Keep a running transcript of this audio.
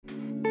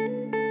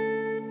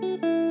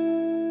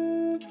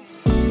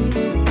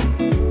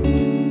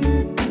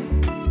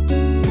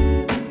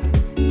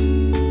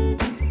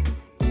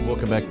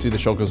back to the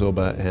Shock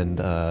Absorber, and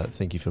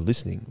thank you for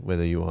listening,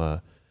 whether you are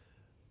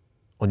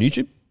on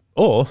YouTube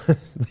or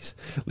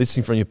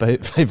listening from your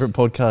favourite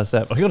podcast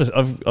app.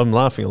 I'm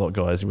laughing a lot,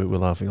 guys. We're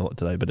laughing a lot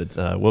today, but it's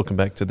welcome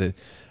back to the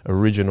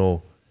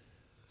original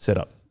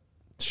setup.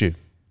 Stu,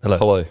 hello.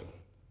 Hello.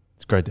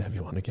 It's great to have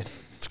you on again.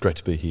 It's great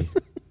to be here.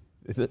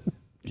 Is it?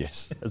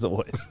 Yes. As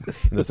always,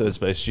 in the Third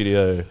Space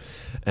studio.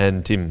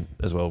 And Tim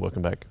as well,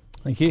 welcome back.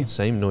 Thank you.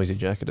 Same noisy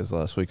jacket as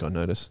last week, I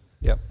noticed.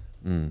 Yep.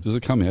 Does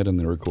it come out in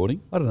the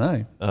recording? I don't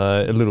know.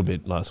 A little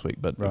bit last week,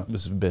 but Right. it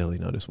was barely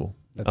noticeable.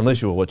 That's Unless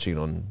good. you were watching it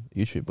on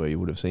YouTube, where you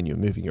would have seen you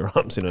moving your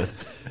arms in a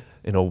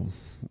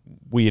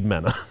weird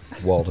manner.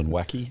 Wild and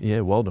wacky. Yeah,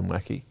 wild and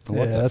wacky. I like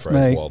Yeah, that that's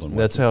phrase, me. wild and wacky.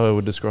 That's how I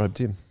would describe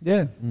Tim.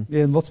 Yeah.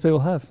 Yeah, and lots of people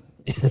have.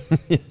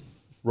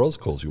 Ros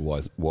calls you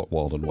wild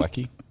and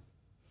wacky.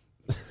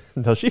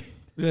 Does she?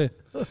 Yeah.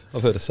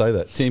 I've heard her say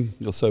that. Tim,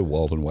 you're so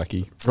wild and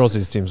wacky. Ros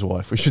is Tim's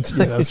wife, we should say.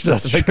 Yeah, that's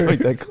Just to true. make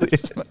that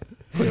clear.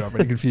 Clear up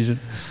any confusion.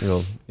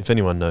 Well, if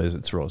anyone knows,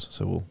 it's Ros,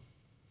 so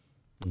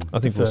I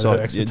think Defer we'll to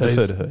her defer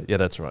expertise. to her. Yeah,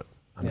 that's right.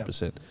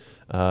 100%.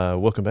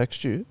 Welcome back,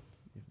 Stu.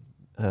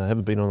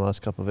 Haven't been on the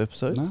last couple of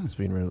episodes. No. It's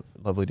been really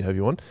lovely to have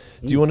you on.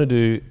 Do you want to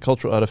do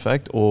cultural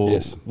artefact or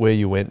Yes. where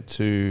you went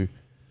to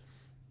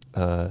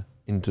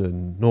into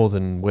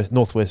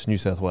northwest New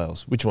South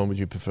Wales? Which one would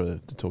you prefer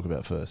to talk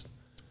about first?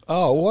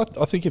 Oh, well,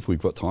 I think if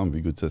we've got time, it'd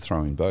be good to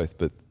throw in both.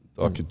 But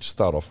I could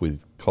start off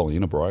with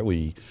colonised.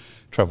 We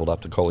travelled up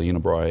to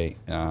colonised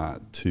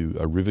to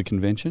a river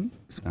convention.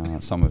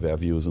 Some of our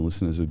viewers and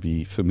listeners would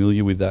be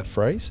familiar with that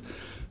phrase.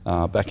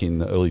 Back in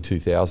the early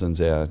 2000s,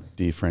 our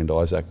dear friend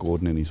Isaac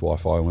Gordon and his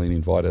wife Eileen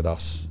invited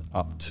us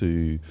up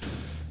to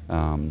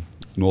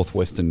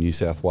northwestern New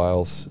South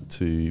Wales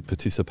to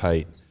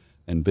participate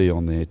and be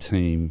on their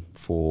team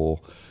for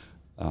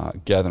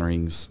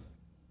gatherings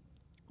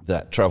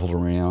that travelled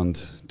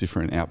around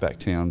different outback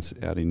towns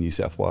out in New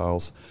South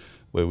Wales,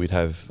 where we'd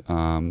have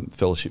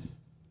fellowship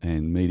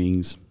and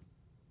meetings,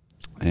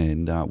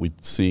 and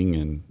we'd sing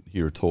and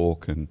hear a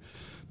talk, and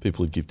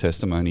people would give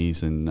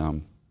testimonies,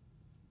 and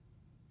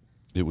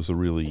it was a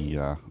really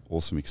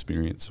awesome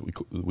experience.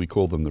 We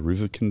called them the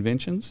river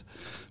conventions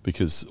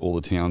because all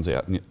the towns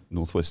out in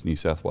northwest New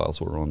South Wales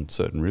were on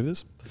certain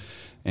rivers,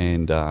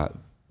 and so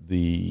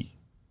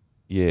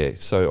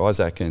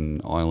Isaac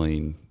and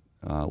Eileen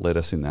led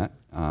us in that.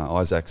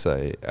 Isaac's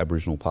a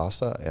Aboriginal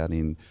pastor out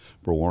in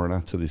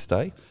Brewarrina to this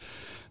day,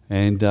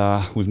 and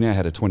we've now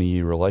had a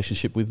 20-year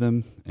relationship with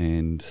them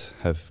and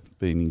have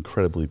been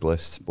incredibly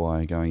blessed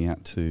by going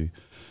out to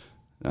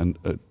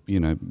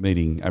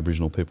meeting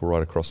Aboriginal people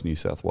right across New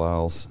South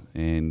Wales,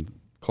 and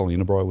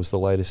colonised was the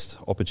latest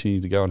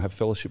opportunity to go and have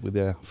fellowship with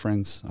our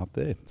friends up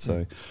there.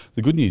 So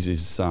the good news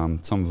is some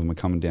of them are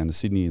coming down to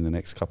Sydney in the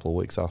next couple of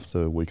weeks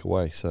after a week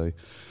away. So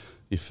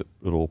if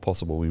at all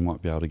possible, we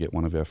might be able to get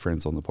one of our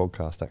friends on the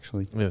podcast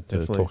actually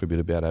to talk a bit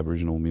about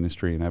Aboriginal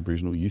ministry and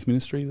Aboriginal youth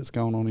ministry that's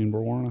going on in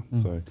Brewarrina.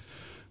 So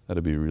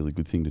that'd be a really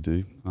good thing to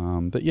do.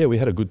 But yeah, we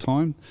had a good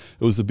time.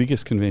 It was the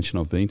biggest convention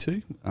I've been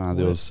to.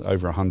 There was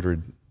over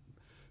 100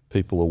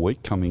 people a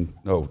week coming.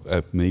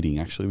 A meeting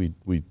actually.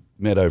 We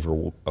met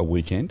over a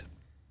weekend,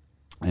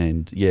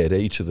 and yeah, at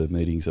each of the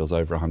meetings there was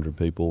over 100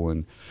 people,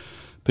 and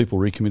people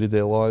recommitted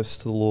their lives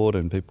to the Lord,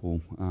 and people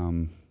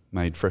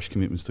made fresh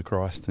commitments to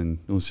Christ, and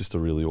it was just a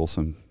really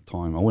awesome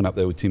time. I went up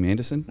there with Tim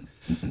Anderson,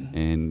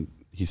 and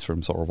he's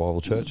from Soul Revival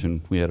Church,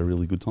 and we had a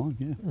really good time.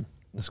 Yeah,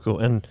 That's cool.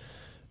 And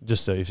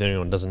just so if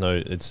anyone doesn't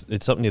know,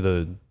 it's up near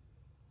the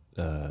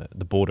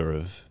border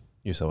of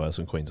New South Wales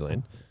and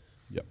Queensland.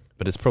 Yep.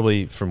 But it's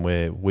probably from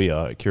where we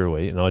are at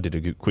Kirrawee, and I did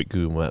a quick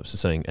Google Maps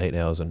saying 8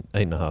 hours and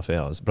 8.5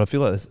 hours. But I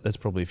feel like that's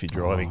probably if you're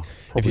driving,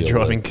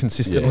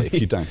 consistently. Yeah, if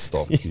you don't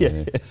stop.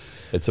 Yeah.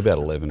 It's about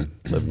 11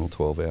 or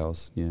 12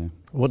 hours. Yeah.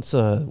 What's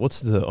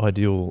the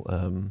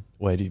ideal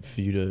way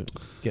for you to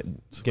get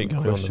going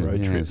on the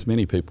road trip? As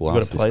many people You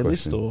got ask a this playlist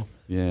question. or?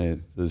 Yeah,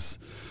 there's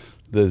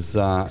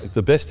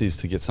the best is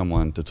to get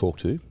someone to talk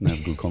to and have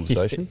a good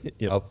conversation.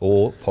 Yep.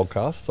 Or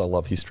podcasts. I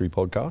love history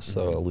podcasts,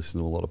 so I listen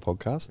to a lot of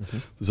podcasts.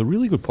 There's a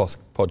really good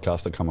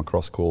podcast I come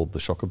across called the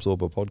Shock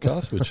Absorber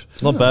podcast, which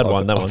Not a bad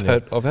one, that one.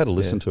 I've had a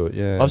listen to it.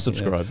 Yeah, I've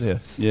subscribed, yeah.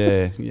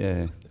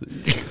 Yeah.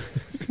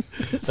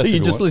 So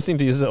you're just listening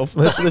to yourself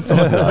most of the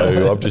time?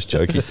 No, I'm just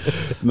joking.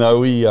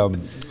 No,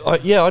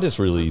 I just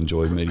really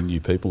enjoy meeting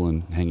new people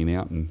and hanging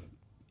out, and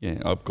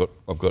yeah, I've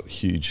got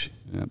huge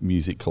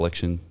music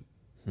collection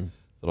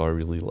that I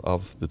really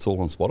love. That's all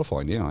on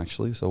Spotify now,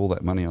 actually. So all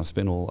that money I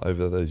spent all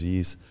over those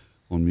years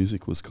on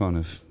music was kind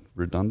of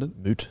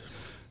redundant. Moot.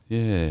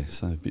 Yeah,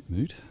 so a bit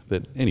moot.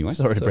 But anyway,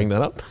 Sorry to bring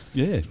that up.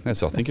 Yeah,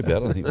 as I think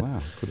about it, I think,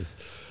 wow,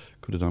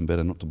 could have done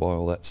better not to buy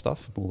all that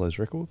stuff, all those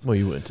records. Well,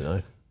 you weren't to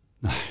know.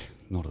 No,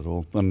 not at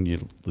all. And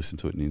you listened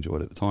to it and enjoyed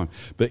it at the time.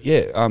 But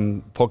yeah,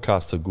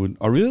 podcasts are good.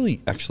 I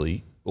really,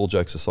 actually, all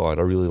jokes aside,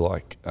 I really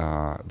like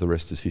The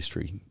Rest is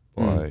History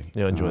by I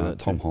enjoy that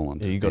Tom too.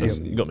 Holland. Yeah, you got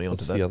me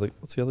onto that.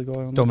 What's the other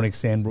guy on Dominic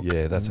Sandbrook.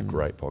 there? Yeah, that's a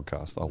great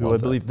podcast. I Who love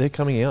I believe they're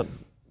coming out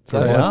They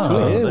They are. are,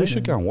 Yeah, aren't we they?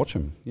 should go and watch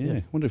them.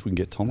 Yeah, wonder if we can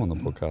get Tom on the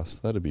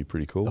podcast. That'd be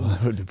pretty cool. Oh,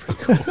 that would be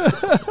pretty cool.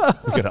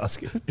 We could ask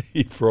him.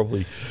 He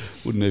probably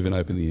wouldn't even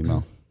open the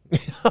email.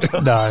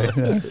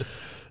 No.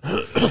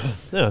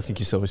 No, I think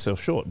you sell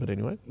yourself short, but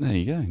anyway. There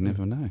you go.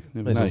 Never know.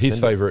 Never May as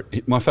know. well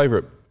My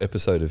favourite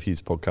episode of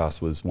his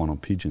podcast was one on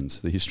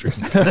pigeons, the history of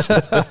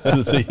pigeons.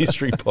 It's a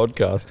history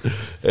podcast,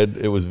 and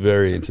it was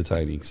very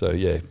entertaining. So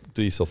yeah,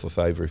 do yourself a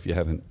favour if you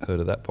haven't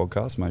heard of that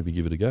podcast. Maybe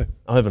give it a go.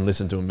 I haven't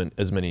listened to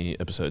as many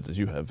episodes as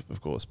you have,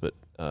 of course, but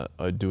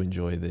I do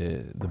enjoy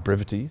the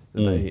brevity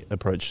that they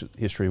approach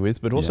history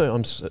with. But also,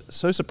 I'm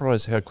so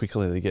surprised how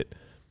quickly they get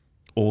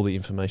all the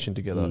information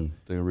together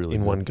They're really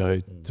in good. one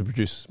go to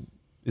produce.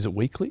 Is it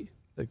weekly?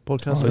 The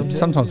podcast?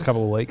 Sometimes a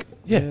couple a week.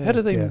 Yeah. How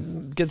do they Yeah.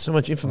 get so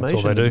much That's information?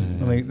 all they do.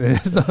 I mean,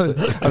 there's no.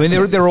 I mean,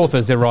 they're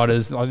authors, they're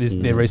writers, like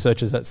they're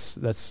researchers. That's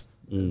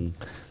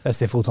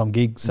their full time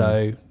gig.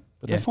 So,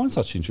 But yeah. they find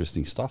such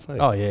interesting stuff. Eh?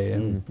 Oh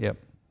yeah. Yep.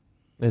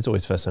 It's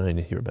always fascinating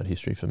to hear about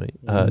history for me.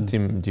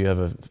 Tim, do you have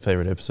a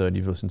favourite episode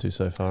you've listened to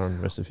so far,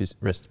 and rest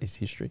is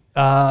history?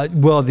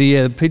 Well,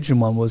 the pigeon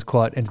one was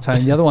quite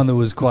entertaining. The other one that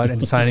was quite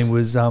entertaining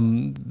was I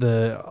can't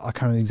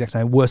remember the exact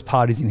name. Worst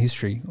parties in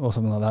history, or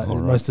something like that. All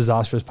right. Most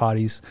disastrous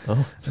parties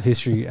of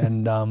history,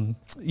 and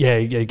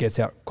it gets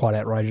quite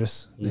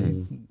outrageous.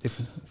 The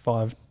different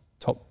 5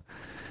 top.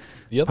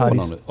 The other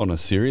parties. one on a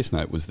serious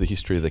note was the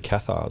history of the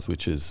Cathars,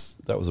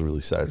 that was a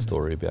really sad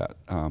story about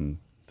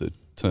the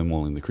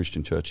turmoil in the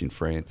Christian church in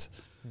France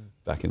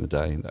back in the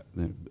day.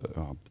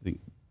 I think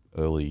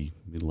early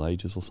Middle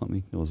Ages or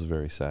something. It was a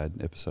very sad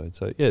episode.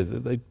 So yeah,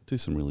 they do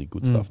some really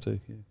good stuff too.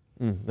 Yeah.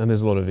 And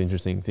there's a lot of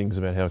interesting things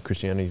about how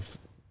Christianity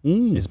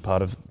is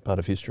part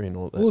of history and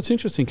all that. Well, it's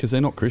interesting because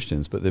they're not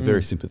Christians, but they're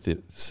very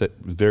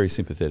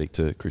sympathetic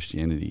to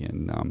Christianity,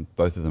 and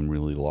both of them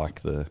really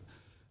like the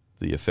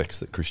effects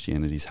that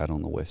Christianity's had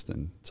on the West,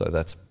 and so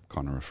that's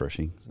kind of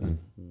refreshing. So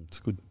it's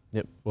good.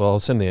 Yep. Well, I'll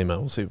send the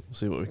email. We'll see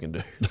what we can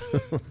do.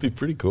 It'd be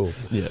pretty cool.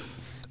 Yeah.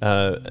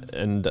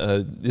 And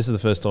this is the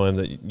first time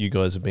that you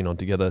guys have been on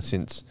together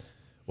since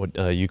what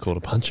you called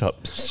a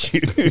punch-up,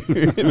 Stu,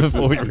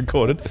 before we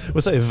recorded.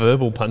 We'll say a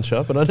verbal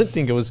punch-up, and I don't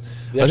think it was...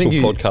 The actual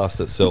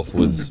podcast itself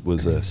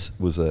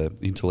was a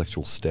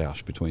intellectual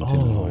stoush between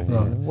Tim and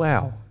I.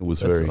 Wow. It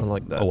was I very...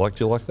 like that.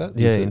 Do you like that?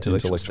 Yeah,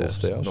 intellectual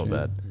stoush. Not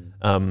bad.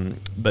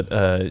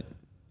 But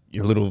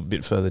you're a little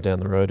bit further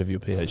down the road of your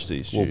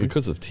PhD, Stu. Well,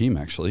 because of Tim,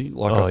 actually.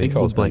 I think I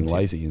was being Tim.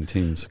 lazy, and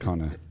Tim's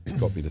kind of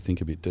got me to think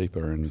a bit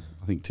deeper, and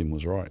I think Tim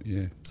was right,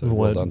 yeah. So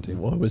well done, Tim.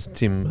 Why was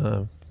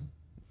Tim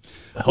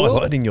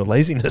highlighting your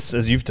laziness,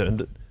 as you've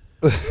termed it?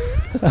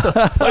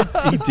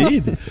 He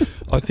did.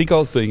 I think I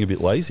was being a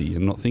bit lazy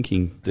and not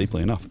thinking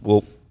deeply enough.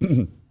 Well,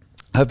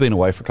 I've been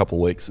away for a couple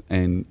of weeks,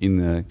 and in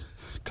the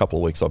couple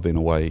of weeks I've been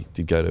away,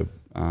 did go to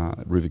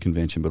River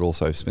Convention, but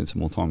also spent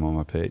some more time on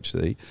my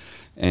PhD.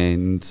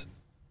 And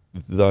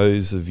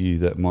those of you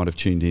that might have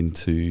tuned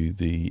into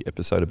the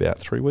episode about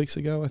 3 weeks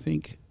ago, I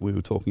think, we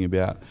were talking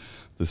about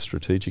the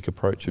strategic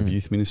approach of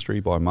youth ministry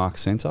by Mark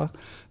Center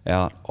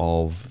out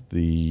of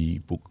the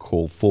book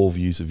called 4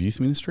 Views of Youth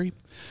Ministry.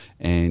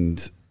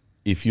 And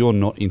if you're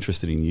not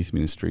interested in youth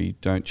ministry,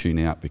 don't tune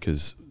out,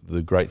 because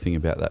the great thing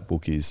about that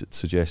book is it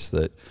suggests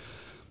that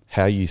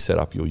how you set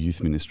up your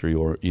youth ministry,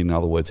 or in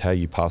other words, how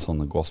you pass on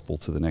the gospel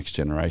to the next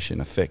generation,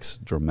 affects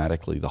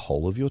dramatically the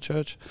whole of your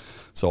church.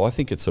 So I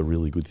think it's a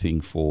really good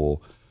thing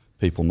for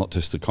people not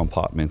just to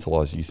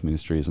compartmentalise youth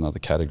ministry as another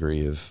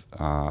category of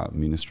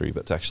ministry,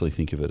 but to actually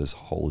think of it as a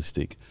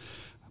holistic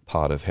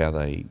part of how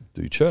they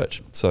do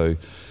church. So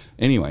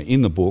anyway,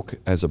 in the book,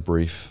 as a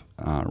brief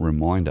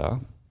reminder,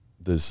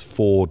 there's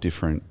 4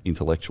 different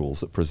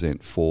intellectuals that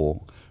present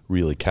 4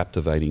 really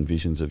captivating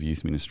visions of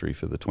youth ministry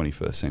for the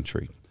 21st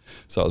century.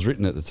 So it was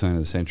written at the turn of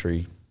the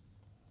century,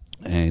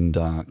 and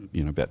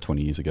about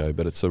 20 years ago,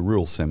 but it's a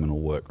real seminal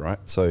work, right?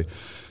 So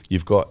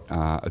you've got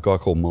a guy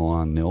called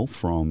Milan Nell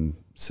from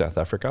South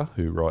Africa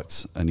who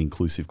writes an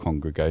inclusive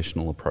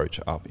congregational approach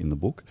up in the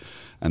book,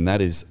 and that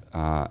is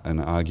an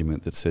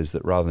argument that says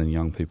that rather than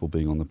young people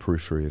being on the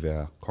periphery of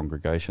our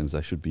congregations,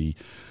 they should be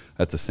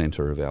at the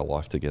centre of our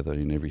life together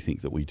in everything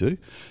that we do,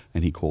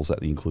 and he calls that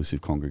the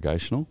inclusive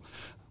congregational.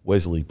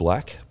 Wesley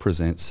Black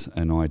presents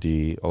an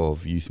idea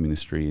of youth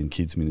ministry and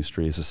kids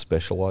ministry as a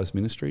specialised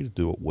ministry, to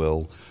do it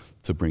well,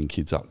 to bring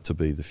kids up to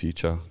be the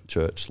future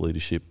church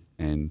leadership,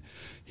 and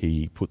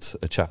he puts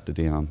a chapter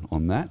down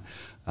on that.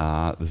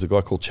 There's a guy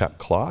called Chap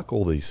Clark.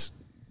 All these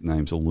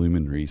names are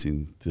luminaries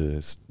in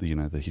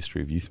the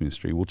history of youth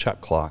ministry. Well,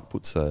 Chap Clark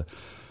puts a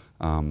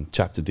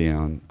chapter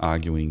down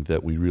arguing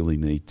that we really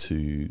need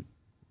to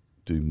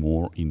do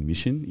more in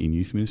mission in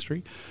youth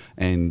ministry,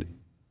 and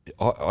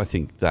I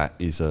think that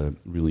is a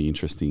really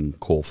interesting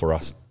call for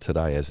us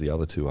today, as the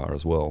other 2 are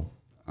as well,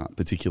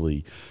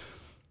 particularly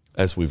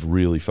as we've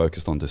really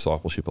focused on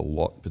discipleship a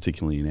lot,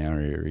 particularly in our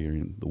area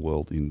in the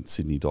world, in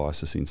Sydney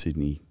Diocese, in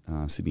Sydney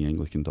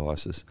Anglican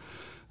Diocese.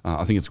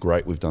 I think it's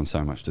great we've done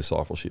so much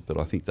discipleship, but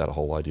I think that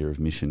whole idea of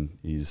mission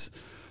is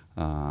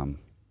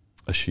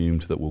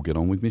assumed that we'll get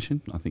on with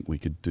mission. I think we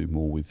could do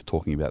more with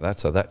talking about that.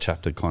 So that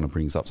chapter kind of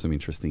brings up some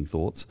interesting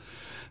thoughts.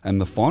 And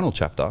the final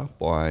chapter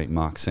by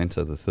Mark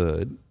Center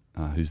III,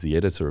 who's the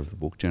editor of the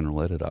book,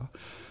 general editor,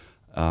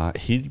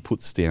 he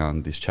puts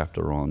down this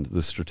chapter on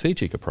the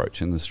strategic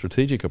approach. And the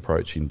strategic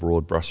approach in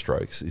broad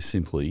brushstrokes is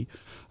simply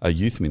a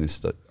youth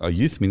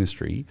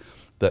ministry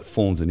that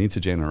forms an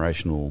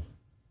intergenerational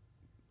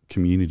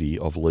community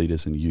of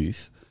leaders and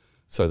youth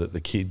so that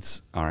the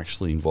kids are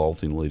actually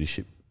involved in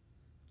leadership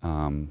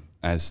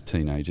as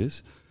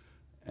teenagers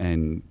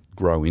and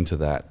grow into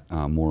that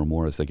more and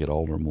more as they get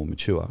older and more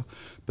mature.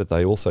 But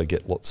they also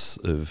get lots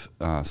of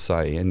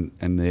say, and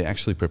they're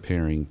actually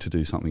preparing to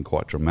do something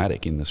quite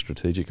dramatic in the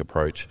strategic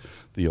approach.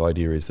 The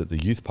idea is that the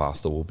youth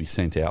pastor will be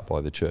sent out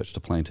by the church to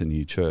plant a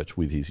new church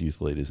with his youth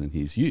leaders and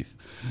his youth.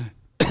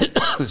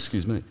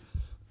 Excuse me.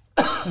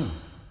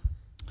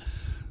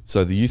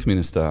 So the youth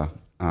minister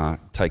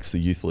takes the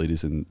youth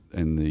leaders and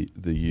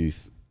the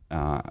youth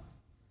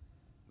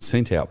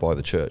sent out by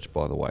the church,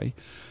 by the way,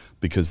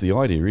 because the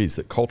idea is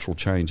that cultural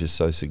change is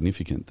so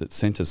significant that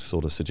Centre's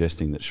sort of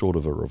suggesting that short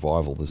of a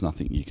revival, there's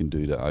nothing you can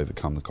do to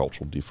overcome the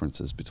cultural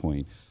differences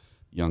between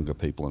younger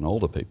people and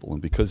older people.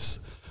 And because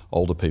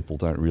older people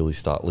don't really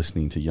start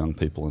listening to young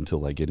people until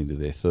they get into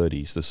their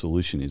 30s, the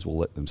solution is we'll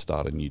let them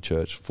start a new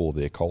church for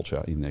their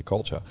culture, in their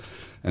culture.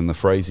 And the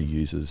phrase he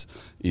uses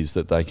is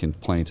that they can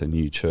plant a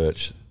new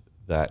church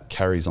that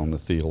carries on the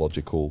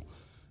theological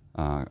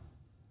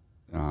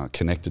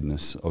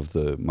connectedness of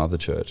the mother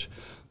church,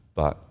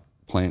 but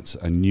plants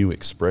a new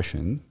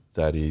expression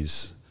that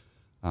is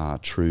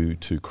true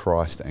to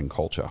Christ and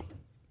culture.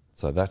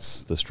 So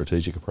that's the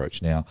strategic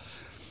approach. Now,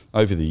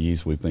 over the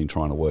years, we've been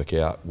trying to work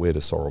out where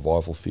does Soul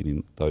Revival fit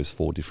in those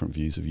four different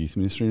views of youth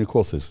ministry. And of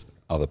course, there's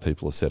other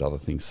people have said other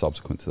things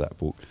subsequent to that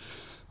book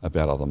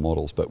about other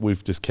models, but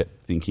we've just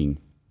kept thinking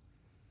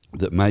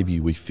that maybe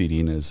we fit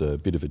in as a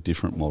bit of a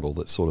different model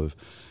that sort of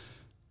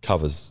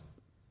covers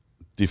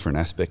different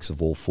aspects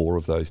of all four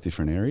of those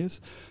different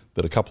areas.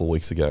 But a couple of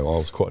weeks ago, I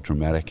was quite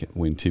dramatic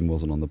when Tim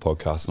wasn't on the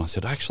podcast, and I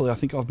said, actually, I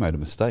think I've made a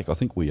mistake. I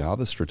think we are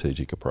the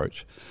strategic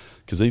approach.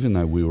 Because even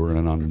though we were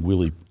an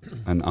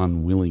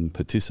unwilling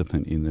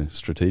participant in the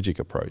strategic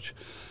approach,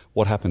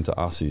 what happened to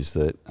us is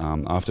that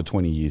after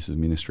 20 years of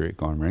ministry at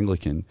Guymer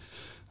Anglican,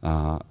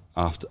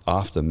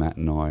 after Matt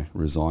and I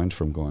resigned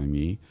from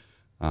Guymer,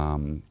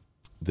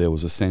 there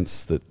was a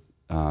sense that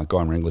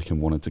Guymer Anglican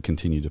wanted to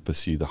continue to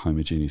pursue the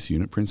homogeneous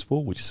unit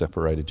principle, which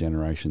separated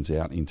generations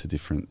out into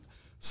different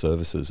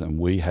services. And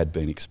we had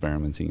been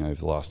experimenting over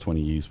the last 20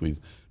 years with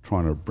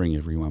trying to bring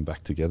everyone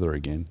back together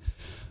again.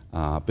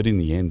 But in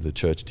the end, the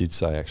church did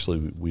say,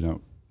 actually, we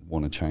don't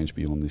want to change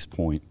beyond this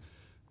point,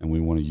 and we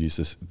want to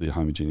use the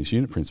homogeneous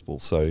unit principle.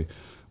 So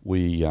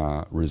we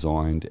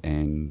resigned,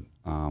 and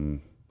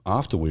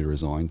after we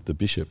resigned, the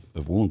Bishop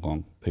of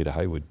Wollongong, Peter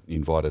Hayward,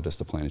 invited us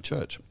to plant a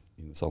church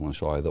in the Sutherland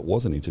Shire that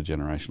was an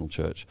intergenerational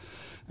church.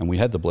 And we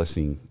had the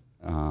blessing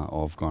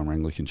of Guymer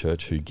Anglican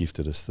Church, who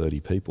gifted us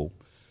 30 people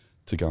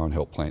to go and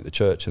help plant the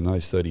church. And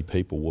those 30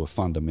 people were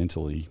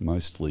fundamentally,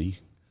 mostly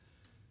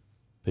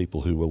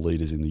people who were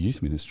leaders in the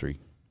youth ministry.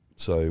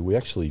 So we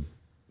actually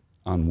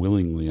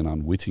unwillingly and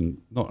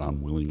not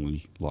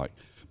unwillingly,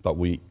 but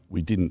we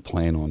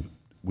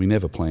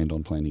never planned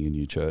on planting a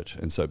new church.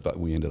 And so, but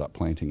we ended up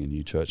planting a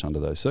new church under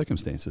those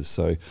circumstances.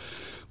 So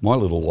my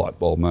little light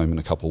bulb moment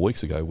a couple of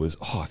weeks ago was,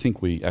 I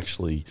think we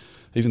actually,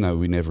 even though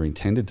we never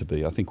intended to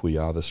be, I think we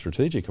are the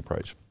strategic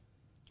approach.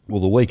 Well,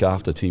 the week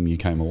after, Tim, you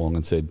came along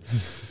and said,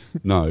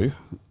 no,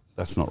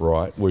 that's not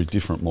right. We're a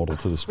different model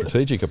to the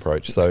strategic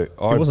approach. So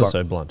I wasn't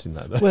so blunt in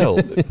that, though. Well,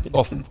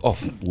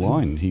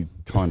 offline, he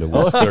kind of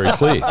was very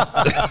clear.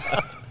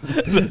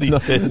 That he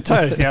said,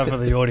 tone it down for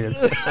the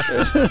audience.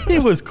 He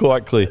was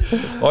quite clear.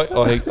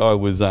 I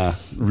was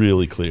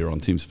really clear on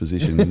Tim's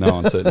position in no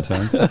uncertain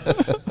terms.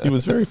 He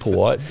was very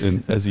polite,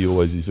 and as he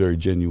always is, very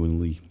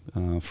genuinely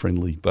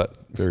friendly, but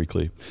very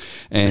clear.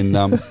 And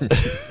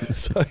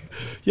so,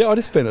 yeah, I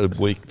just spent a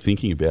week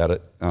thinking about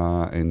it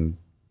and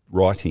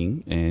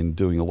writing and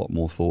doing a lot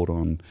more thought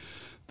on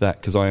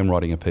that, because I am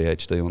writing a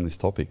PhD on this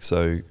topic.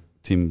 So,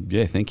 Tim,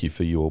 yeah, thank you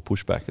for your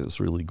pushback. It was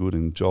really good,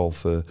 and Joel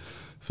for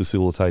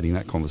facilitating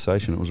that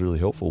conversation. It was really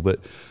helpful.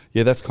 But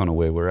yeah, that's kind of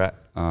where we're at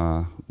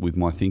with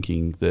my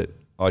thinking, that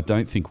I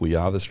don't think we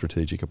are the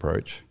strategic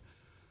approach.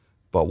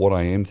 But what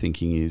I am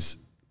thinking is,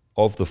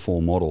 of the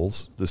four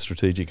models, the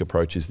strategic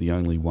approach is the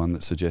only one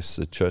that suggests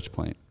a church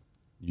plant,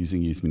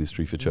 using youth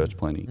ministry for church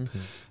planting. Mm-hmm.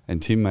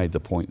 And Tim made the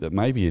point that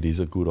maybe it is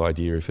a good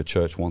idea if a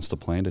church wants to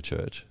plant a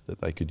church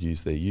that they could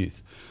use their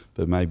youth,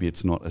 but maybe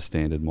it's not a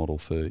standard model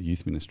for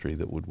youth ministry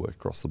that would work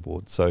across the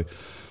board. So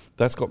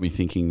that's got me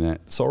thinking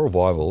that Soul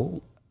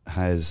Revival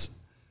has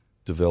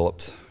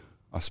developed,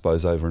 I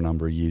suppose, over a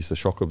number of years, the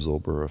shock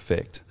absorber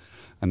effect.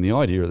 And the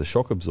idea of the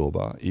shock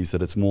absorber is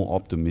that it's more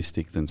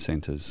optimistic than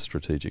Centre's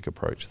strategic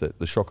approach, that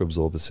the shock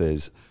absorber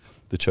says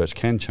the church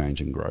can change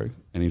and grow.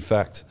 And in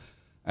fact,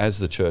 as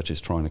the church is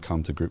trying to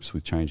come to grips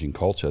with changing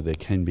culture, there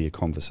can be a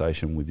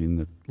conversation within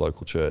the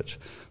local church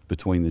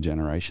between the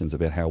generations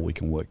about how we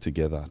can work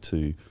together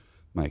to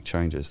make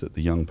changes, that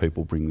the young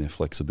people bring their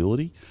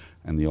flexibility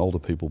and the older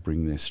people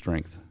bring their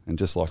strength. And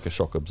just like a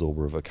shock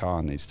absorber of a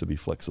car needs to be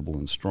flexible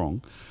and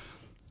strong,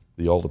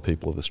 the older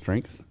people are the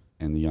strength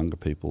and the younger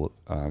people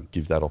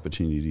give that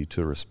opportunity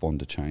to respond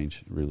to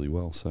change really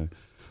well. So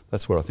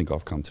that's where I think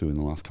I've come to in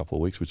the last couple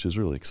of weeks, which is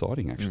really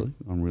exciting, actually.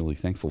 I'm really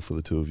thankful for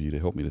the two of you to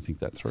help me to think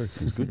that through.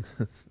 It was good.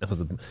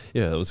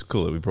 That was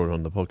cool that we brought it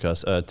on the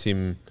podcast.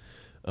 Tim,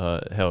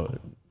 how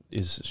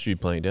is Stu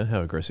playing down?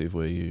 How aggressive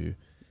were you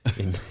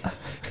in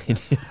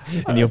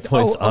your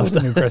points I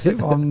wasn't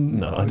aggressive.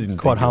 I didn't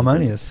quite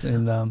harmonious.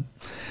 And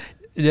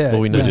well,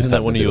 we noticed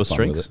that one of your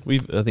fun with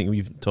strengths. I think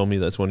you've told me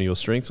that's one of your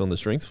strengths on the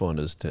Strengths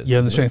Finders test. Yeah,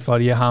 on the Strength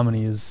Finder,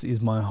 harmony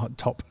is my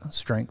top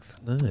strength.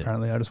 Oh, yeah.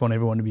 Apparently, I just want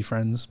everyone to be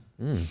friends.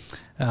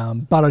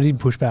 But I did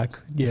push back,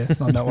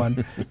 on that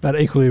one. But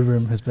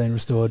equilibrium has been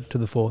restored to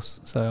the force,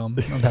 so I'm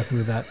happy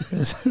with that.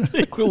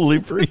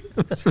 Equilibrium.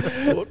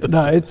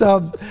 No, it's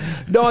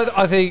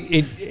I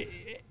think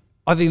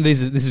I think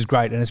this is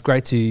great, and it's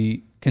great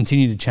to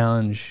continue to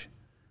challenge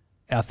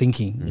our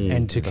thinking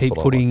and to keep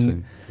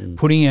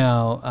putting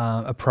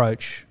our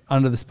approach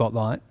under the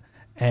spotlight.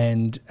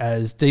 And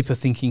as deeper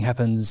thinking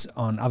happens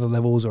on other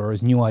levels, or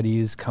as new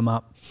ideas come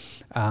up,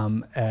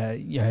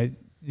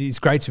 it's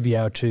great to be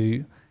able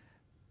to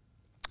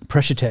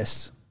pressure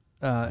test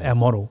our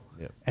model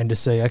and to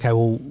see, okay,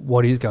 well,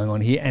 what is going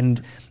on here?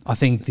 And I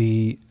think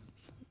the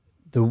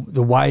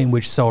way in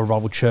which Soul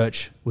Revival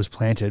Church was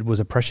planted was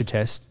a pressure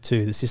test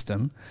to the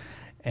system.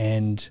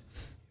 And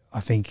I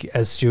think,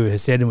 as Stuart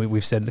has said, and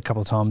we've said it a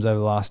couple of times over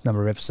the last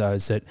number of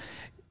episodes, that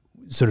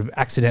sort of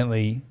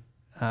accidentally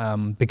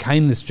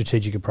became the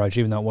strategic approach,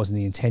 even though it wasn't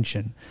the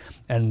intention.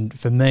 And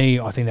for me,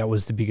 I think that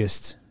was the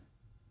biggest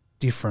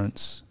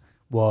difference,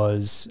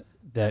 was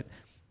that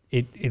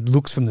it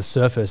looks from the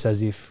surface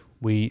as if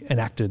we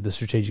enacted the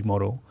strategic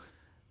model.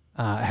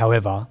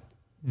 However,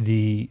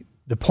 the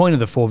point of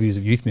the 4 views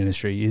of youth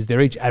ministry is they're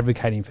each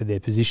advocating for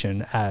their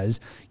position as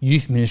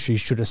youth ministry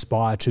should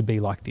aspire to be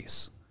like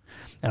this.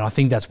 And I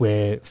think that's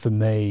where, for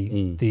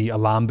me, the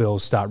alarm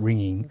bells start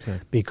ringing,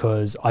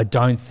 because I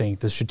don't think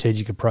the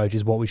strategic approach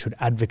is what we should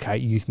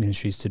advocate youth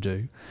ministries to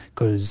do.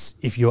 Because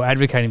if you're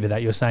advocating for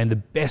that, you're saying the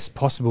best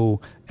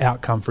possible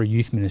outcome for a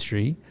youth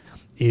ministry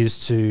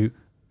is to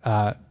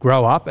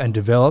grow up and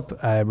develop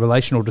a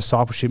relational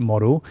discipleship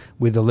model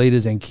with the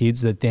leaders and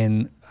kids that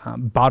then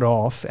bud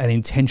off and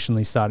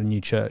intentionally start a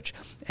new church.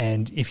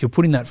 And if you're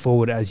putting that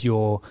forward as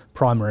your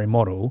primary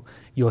model,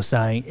 you're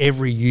saying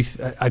every youth,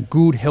 a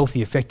good,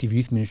 healthy, effective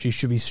youth ministry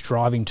should be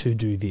striving to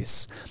do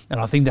this. And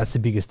I think that's the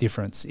biggest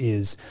difference,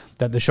 is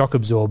that the shock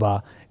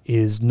absorber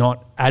is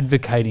not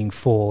advocating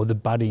for the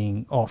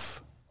budding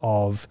off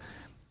of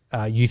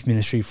youth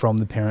ministry from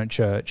the parent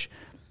church.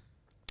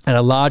 And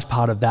a large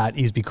part of that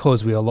is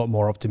because we're a lot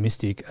more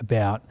optimistic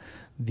about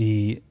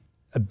the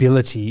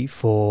ability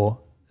for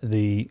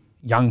the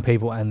young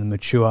people and the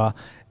mature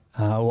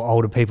or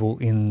older people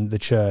in the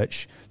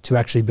church to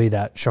actually be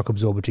that shock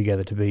absorber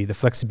together, to be the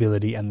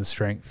flexibility and the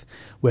strength.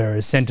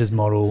 Whereas Centre's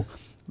model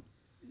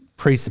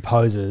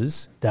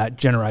presupposes that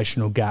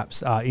generational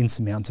gaps are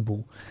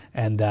insurmountable,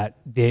 and that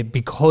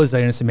because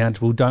they're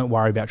insurmountable, don't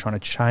worry about trying to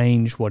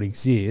change what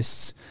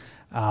exists.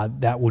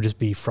 That will just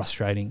be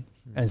frustrating.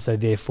 And so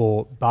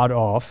therefore bud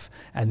off,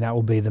 and that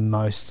will be the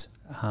most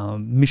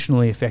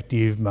missionally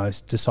effective,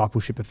 most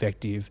discipleship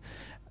effective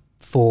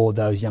for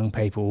those young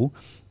people,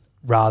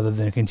 rather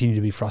than continue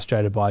to be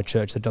frustrated by a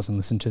church that doesn't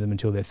listen to them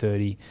until they're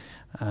 30.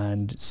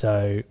 And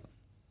so,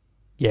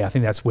 I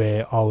think that's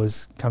where I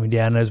was coming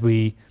down. As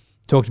we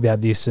talked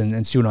about this,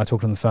 and Stu and I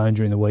talked on the phone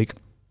during the week,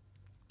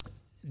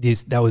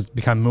 that was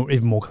become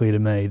even more clear to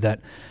me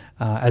that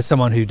as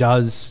someone who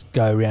does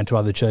go around to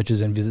other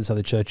churches and visits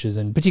other churches,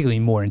 and particularly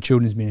more in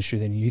children's ministry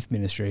than youth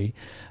ministry,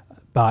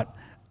 but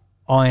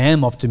I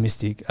am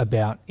optimistic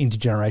about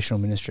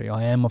intergenerational ministry.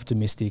 I am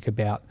optimistic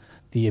about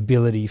the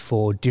ability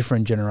for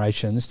different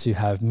generations to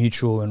have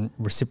mutual and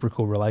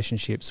reciprocal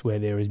relationships where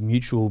there is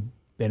mutual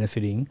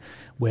benefiting,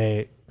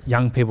 where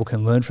young people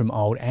can learn from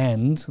old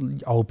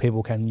and old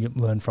people can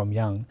learn from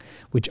young,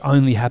 which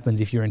only happens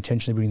if you're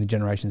intentionally bringing the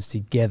generations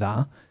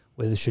together,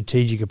 where the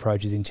strategic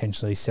approach is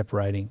intentionally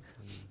separating.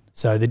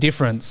 So the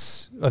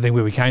difference, I think,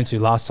 where we came to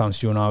last time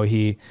Stu and I were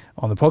here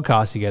on the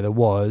podcast together,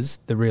 was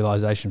the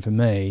realisation for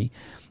me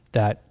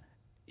that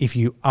if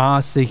you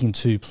are seeking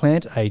to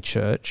plant a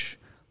church,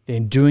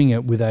 then doing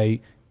it with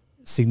a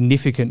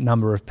significant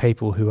number of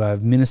people who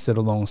have ministered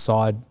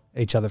alongside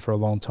each other for a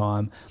long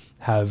time,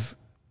 have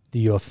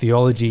your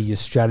theology, your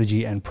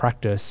strategy and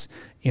practice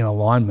in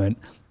alignment,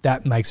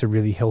 that makes a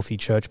really healthy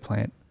church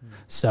plant.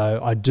 So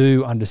I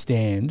do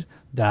understand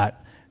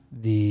that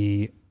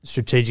the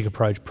strategic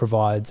approach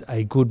provides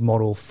a good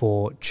model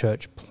for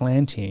church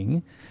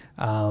planting,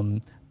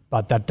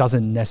 but that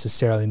doesn't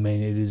necessarily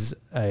mean it is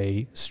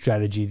a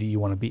strategy that you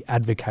want to be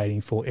advocating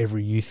for.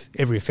 Every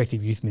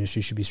effective youth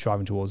ministry should be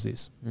striving towards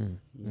this.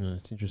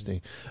 It's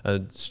interesting.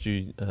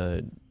 Stu,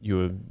 you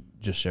were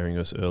just sharing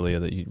us earlier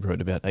that you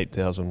wrote about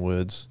 8,000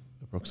 words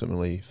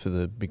approximately for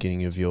the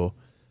beginning of your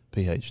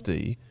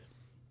PhD.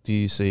 do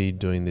you see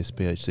doing this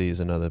PhD as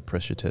another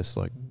pressure test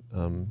like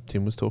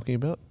Tim was talking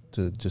about,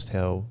 to just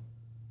how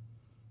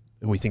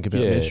we think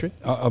about ministry?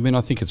 I mean,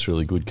 I think it's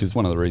really good, because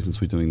one of the reasons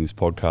we're doing this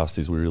podcast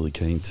is we're really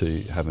keen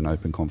to have an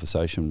open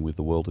conversation with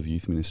the world of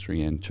youth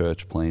ministry and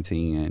church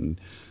planting and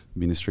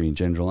ministry in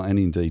general, and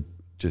indeed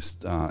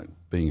just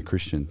being a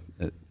Christian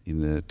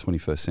in the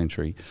 21st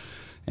century.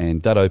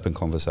 And that open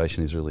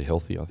conversation is really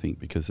healthy, I think,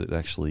 because it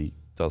actually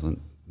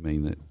doesn't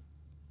mean that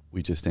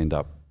we just end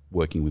up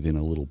working within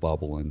a little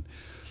bubble and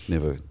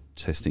never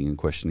testing and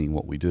questioning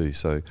what we do.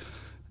 So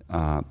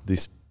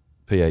this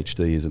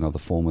PhD is another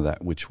form of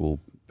that, which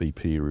will be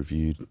peer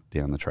reviewed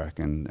down the track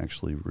and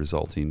actually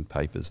result in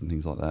papers and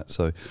things like that.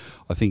 So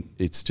I think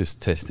it's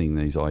just testing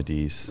these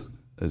ideas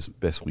as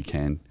best we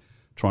can,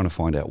 trying to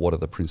find out what are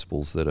the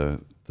principles that are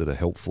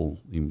helpful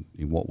in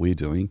what we're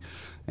doing,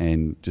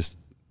 and just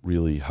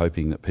really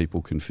hoping that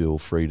people can feel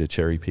free to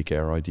cherry pick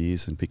our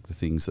ideas and pick the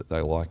things that they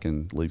like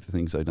and leave the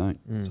things they don't.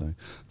 So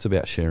it's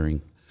about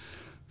sharing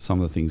some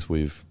of the things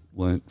we've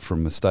learnt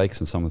from mistakes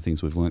and some of the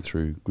things we've learnt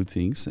through good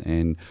things,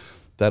 and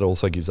that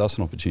also gives us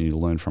an opportunity to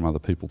learn from other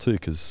people too,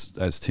 because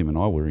as Tim and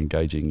I were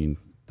engaging in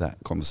that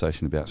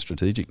conversation about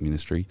strategic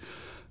ministry,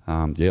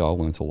 I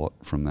learnt a lot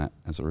from that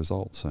as a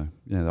result. So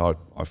yeah,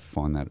 I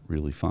find that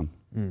really fun.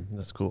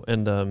 That's cool.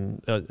 And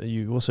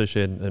you also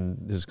shared, and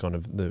this is kind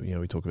of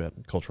we talk about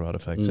cultural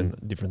artifacts and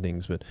different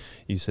things, but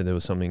you said there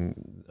was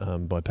something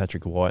by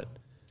Patrick White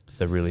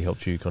that really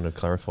helped you kind of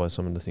clarify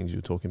some of the things you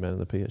were talking about in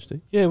the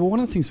PhD? Yeah, well, one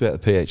of the things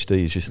about the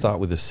PhD is you start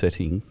with the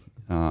setting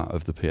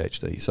of the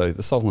PhD. So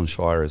the Sutherland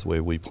Shire is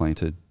where we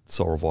planted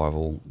Soul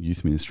Revival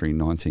Youth Ministry in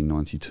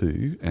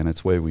 1992, and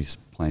it's where we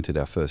planted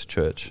our first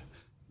church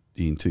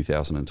in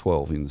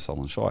 2012 in the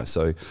Sutherland Shire.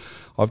 So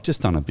I've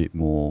just done a bit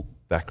more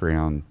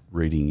background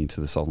reading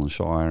into the Sutherland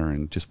Shire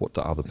and just what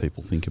do other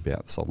people think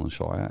about the Sutherland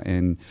Shire.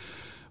 And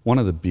one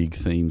of the big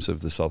themes of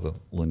the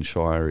Sutherland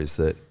Shire is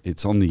that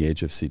it's on the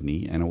edge of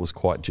Sydney, and it was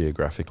quite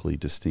geographically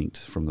distinct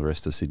from the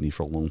rest of Sydney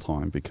for a long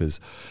time because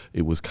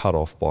it was cut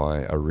off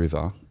by a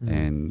river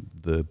and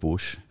the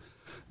bush.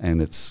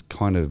 And it's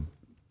kind of,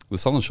 the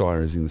Sutherland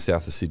Shire is in the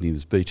south of Sydney.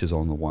 There's beaches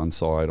on the one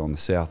side. On the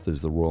south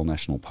there's the Royal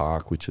National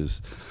Park, which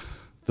is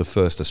the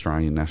first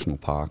Australian national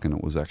park, and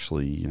it was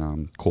actually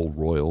called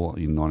Royal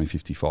in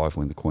 1955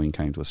 when the Queen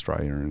came to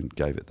Australia and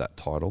gave it that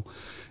title.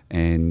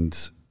 And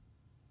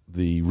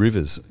the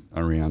rivers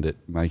around it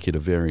make it a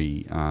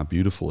very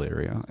beautiful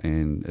area,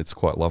 and it's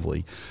quite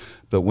lovely.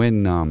 But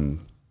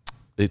when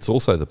it's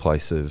also the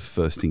place of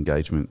first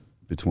engagement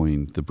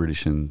between the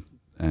British and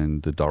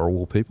the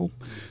Dharawal people,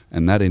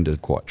 and that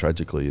ended quite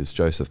tragically as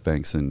Joseph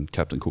Banks and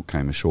Captain Cook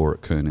came ashore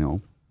at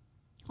Kurnell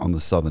on the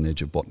southern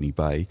edge of Botany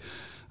Bay.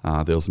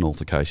 There was an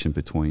altercation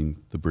between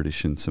the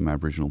British and some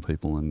Aboriginal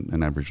people, and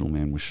an Aboriginal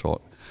man was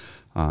shot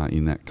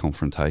in that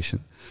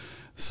confrontation.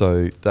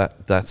 So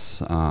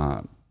that's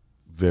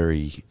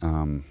very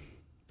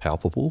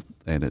palpable,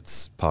 and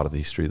it's part of the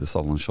history of the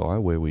Sutherland Shire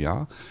where we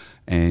are.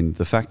 And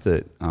the fact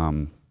that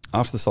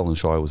after the Sutherland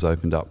Shire was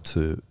opened up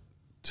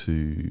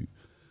to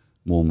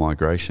more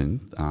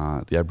migration,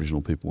 the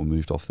Aboriginal people were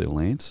moved off their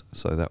lands.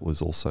 So that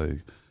was also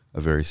a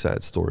very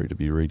sad story to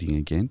be reading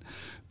again.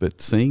 But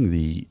seeing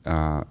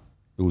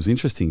it was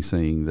interesting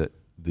seeing that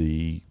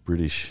the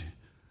British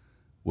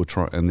were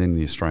trying, and then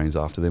the Australians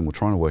after them were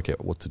trying to work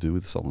out what to do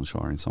with the Sutherland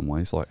Shire in some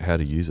ways, like how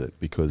to use it,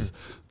 because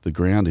the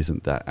ground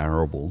isn't that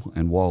arable.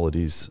 And while it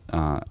is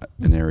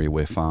an area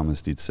where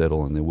farmers did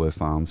settle and there were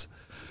farms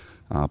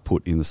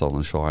put in the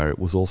Sutherland Shire, it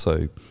was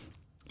also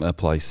a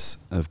place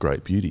of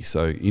great beauty.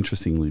 So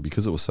interestingly,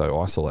 because it was so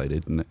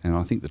isolated, and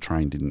I think the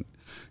train didn't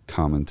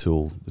come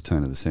until the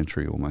turn of the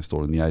century almost,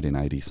 or in the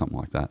 1880s, something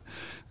like that.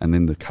 And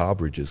then the car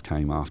bridges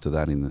came after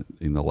that in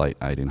the late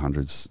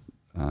 1800s,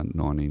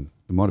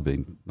 it might have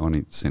been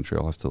 19th century.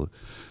 I'll have to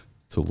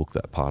look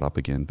that part up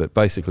again. But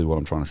basically what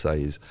I'm trying to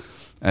say is,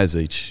 as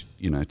each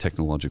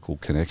technological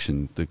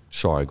connection, the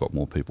Shire got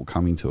more people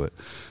coming to it.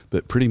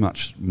 But pretty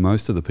much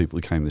most of the people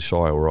who came to the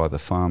Shire were either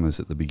farmers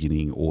at the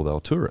beginning or they were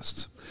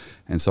tourists.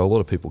 And so a lot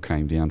of people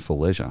came down for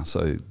leisure.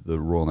 So the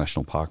Royal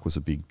National Park was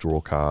a big draw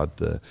card.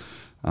 The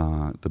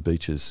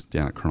beaches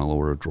down at Cronulla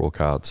were a draw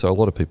card. So a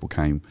lot of people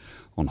came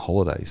on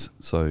holidays.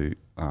 So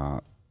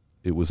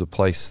it was a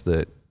place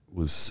that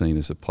was seen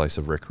as a place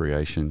of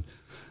recreation,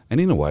 and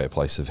in a way a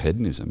place of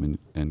hedonism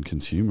and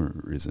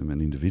consumerism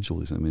and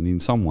individualism. And in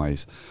some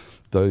ways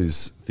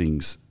those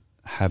things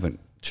haven't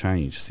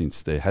changed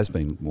since there has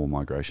been more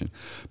migration.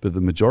 But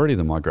the majority of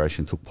the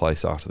migration took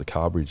place after the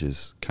car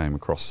bridges came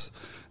across,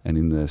 and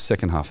in the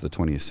second half of the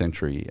 20th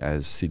century,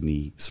 as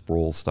Sydney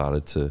sprawl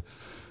started to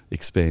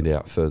expand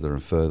out further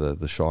and further,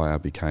 the Shire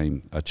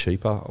became a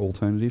cheaper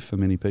alternative for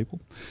many people.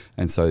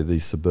 And so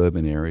these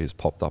suburban areas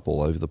popped up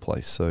all over the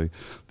place. So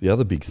the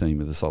other big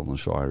theme of the Sutherland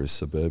Shire is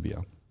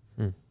suburbia.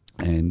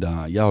 And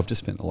I've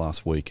just spent the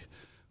last week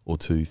or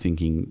two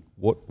thinking,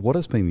 what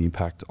has been the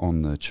impact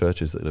on the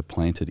churches that are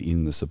planted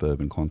in the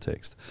suburban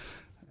context?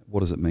 What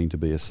does it mean to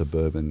be a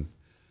suburban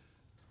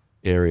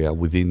area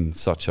within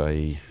such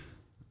a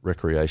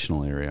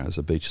recreational area as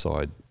a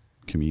beachside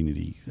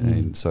community.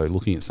 And so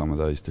looking at some of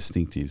those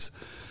distinctives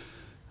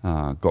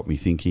got me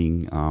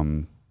thinking.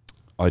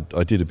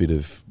 I did a bit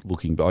of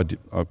looking, but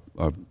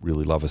I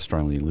really love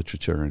Australian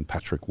literature, and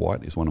Patrick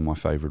White is one of my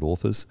favourite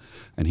authors,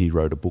 and he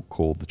wrote a book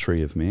called The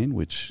Tree of Man,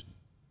 which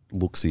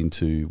looks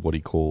into what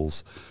he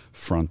calls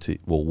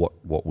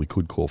what we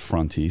could call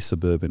frontier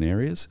suburban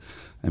areas.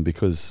 And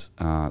because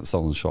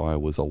Sutherland Shire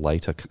was a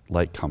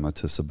latecomer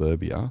to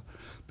suburbia,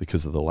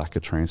 because of the lack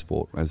of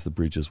transport, as the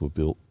bridges were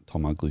built,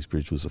 Tom Ugley's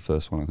bridge was the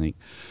first one, I think,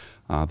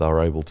 they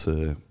were able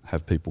to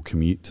have people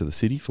commute to the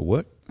city for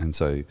work, and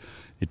so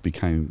it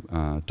became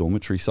a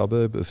dormitory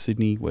suburb of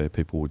Sydney where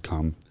people would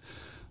come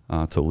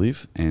to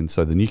live. And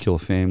so the nuclear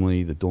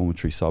family, the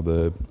dormitory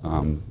suburb,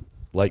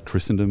 late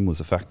Christendom was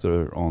a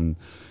factor on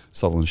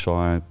Sutherland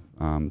Shire.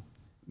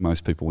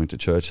 Most people went to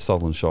church.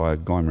 Sutherland Shire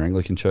Guymer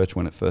Anglican Church,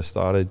 when it first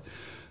started,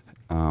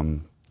 by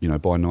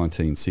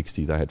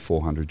 1960 they had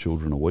 400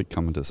 children a week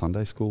coming to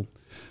Sunday school.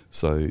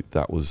 So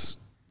that was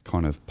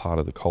kind of part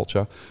of the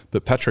culture.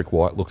 But Patrick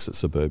White looks at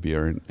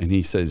suburbia and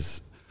he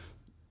says,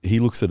 he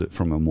looks at it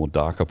from a more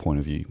darker point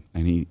of view,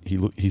 and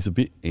he's a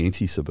bit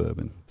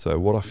anti-suburban. So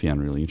what I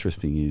found really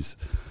interesting is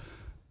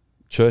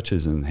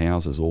churches and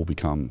houses all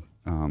become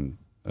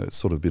a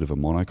sort of bit of a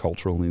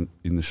monocultural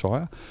in the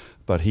Shire,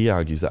 but he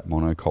argues that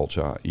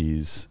monoculture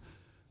is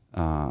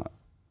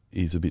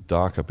a bit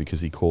darker because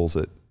he calls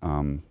it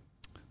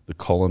the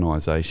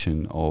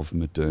colonisation of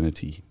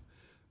modernity,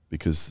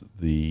 because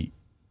the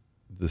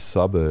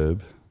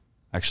suburb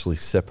actually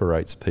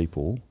separates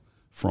people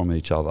from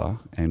each other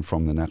and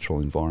from the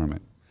natural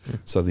environment.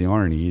 So the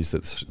irony is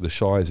that the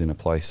Shire is in a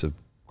place of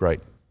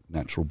great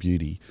natural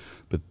beauty,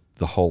 but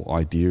the whole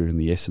idea and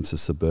the essence of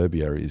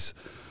suburbia is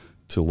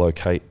to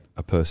locate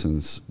a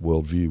person's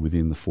worldview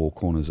within the four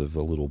corners of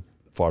a little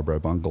fibro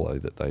bungalow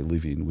that they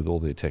live in with all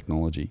their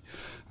technology.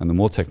 And the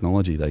more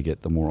technology they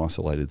get, the more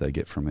isolated they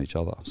get from each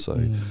other. So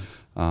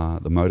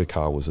the motor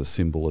car was a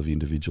symbol of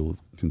individual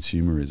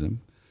consumerism.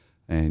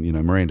 And,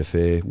 Miranda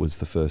Fair was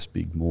the first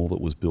big mall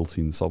that was built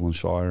in Sutherland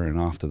Shire, and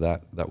after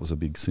that, that was a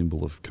big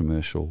symbol of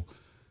commercial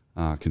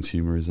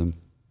consumerism.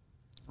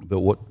 But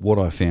what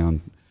I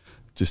found,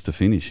 just to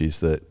finish, is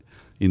that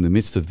in the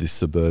midst of this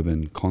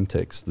suburban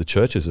context, the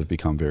churches have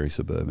become very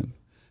suburban,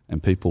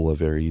 and people are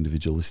very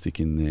individualistic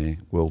in their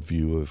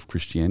worldview of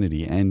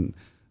Christianity and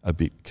a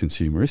bit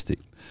consumeristic.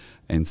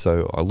 And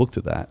so I looked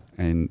at that,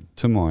 and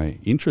to my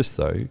interest,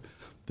 though,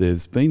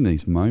 there's been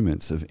these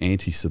moments of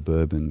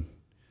anti-suburban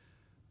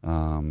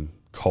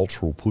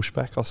cultural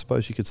pushback, I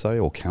suppose you could say,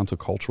 or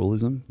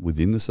counterculturalism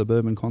within the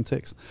suburban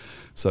context.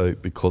 So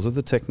because of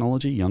the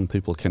technology, young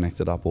people are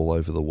connected up all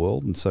over the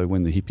world. And so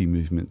when the hippie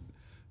movement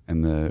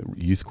and the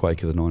youth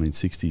quake of the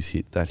 1960s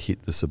hit, that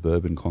hit the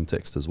suburban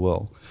context as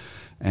well.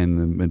 And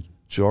the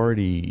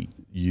majority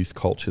youth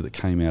culture that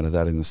came out of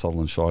that in the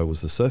Sutherland Shire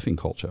was the surfing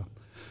culture.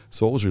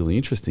 So what was really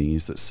interesting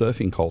is that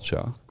surfing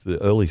culture, the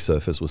early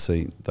surfers were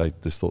seen, they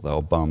just thought they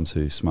were bums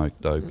who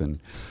smoked dope and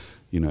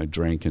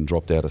drank and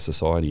dropped out of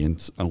society,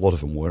 and a lot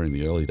of them were in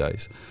the early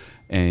days.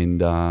 And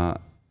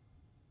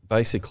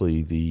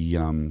basically the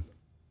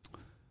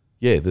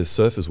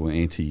surfers were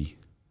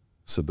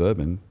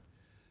anti-suburban,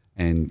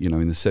 and,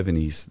 in the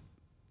 70s,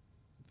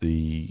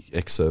 the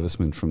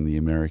ex-servicemen from the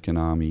American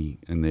Army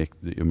and the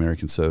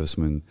American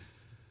servicemen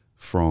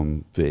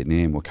from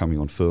Vietnam were coming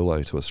on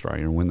furlough to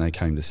Australia, and when they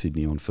came to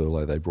Sydney on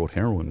furlough, they brought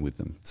heroin with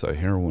them. So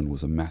heroin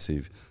was a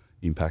massive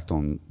impact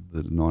on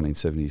the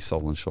 1970s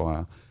Sutherland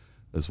Shire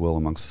as well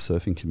amongst the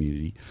surfing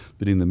community.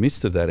 But in the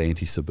midst of that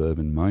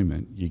anti-suburban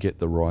moment, you get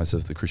the rise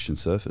of the Christian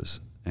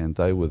surfers, and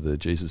they were the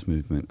Jesus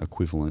movement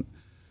equivalent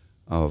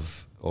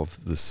of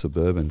the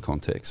suburban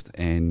context.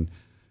 And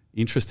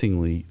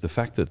interestingly, the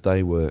fact that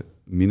they were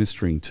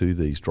ministering to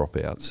these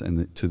dropouts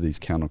and to these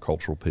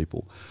countercultural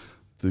people,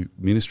 the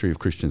Ministry of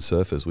Christian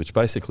Surfers, which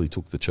basically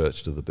took the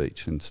church to the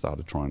beach and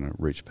started trying to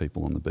reach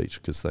people on the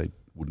beach because they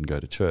wouldn't go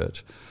to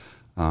church,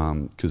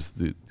 because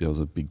there was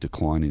a big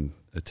decline in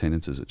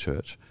attendances at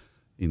church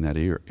in that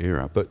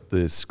era. But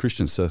the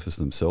Christian surfers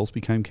themselves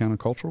became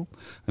countercultural,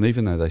 and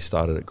even though they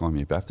started at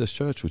Guymer Baptist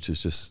Church, which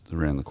is just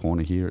around the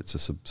corner here, it's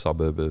a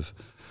suburb of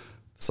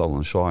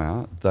Sutherland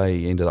Shire,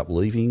 they ended up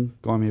leaving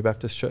Guymer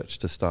Baptist Church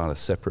to start a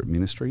separate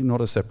ministry,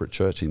 not a separate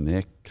church in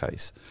their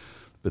case.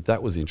 But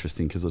that was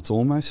interesting because it's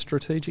almost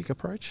strategic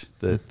approach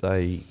that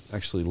they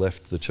actually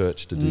left the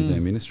church to do their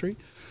ministry.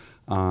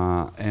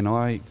 And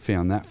I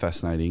found that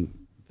fascinating,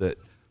 that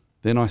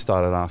then I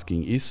started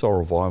asking, is Soul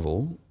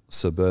Revival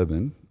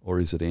suburban or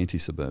is it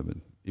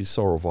anti-suburban? Is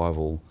Soul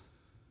Revival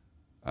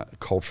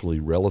culturally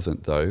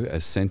relevant, though,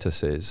 as Centre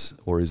says,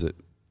 or is it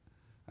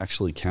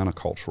actually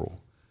countercultural?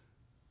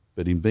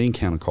 But in being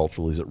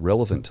countercultural, is it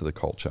relevant to the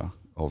culture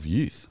of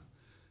youth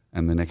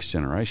and the next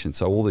generation?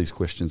 So all these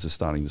questions are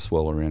starting to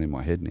swirl around in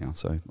my head now.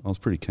 So I was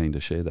pretty keen to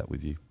share that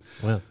with you.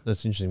 Wow,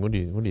 that's interesting. What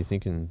are you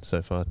thinking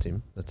so far,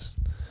 Tim?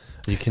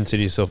 Do you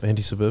consider yourself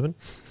anti-suburban?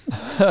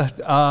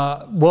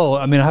 Well,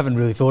 I mean, I haven't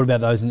really thought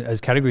about those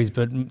as categories,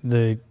 but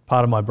the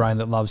part of my brain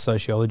that loves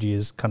sociology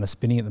is kind of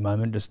spinning at the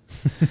moment, just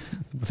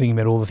thinking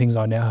about all the things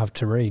I now have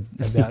to read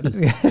about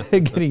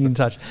getting in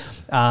touch.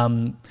 I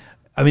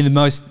mean,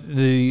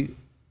 the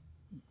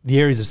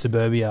areas of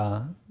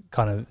suburbia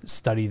kind of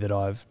study that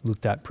I've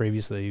looked at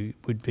previously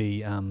would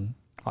be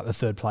like the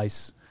Third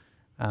Place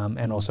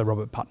and also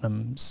Robert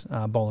Putnam's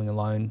Bowling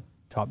Alone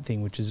type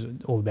thing, which is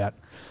all about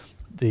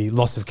the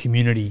loss of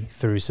community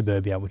through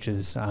suburbia, which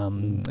is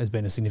has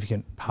been a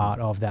significant part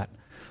of that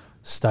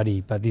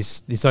study. But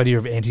this idea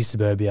of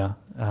anti-suburbia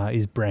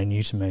is brand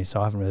new to me,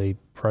 so I haven't really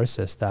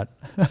processed that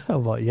a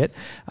lot yet.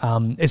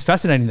 It's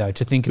fascinating, though,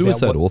 to think Who about... was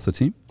that author,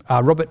 Tim?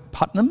 Robert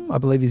Putnam, I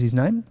believe is his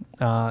name.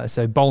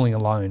 So Bowling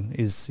Alone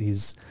is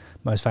his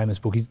most famous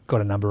book. He's got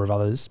a number of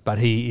others, but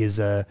he is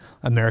an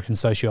American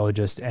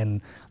sociologist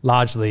and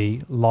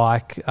largely,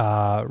 like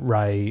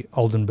Ray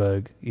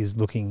Oldenburg, is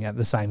looking at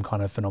the same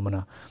kind of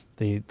phenomena,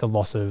 the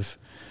loss of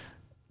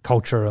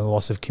culture and the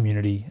loss of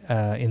community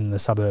in the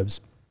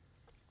suburbs.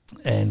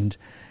 And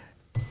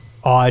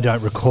I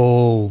don't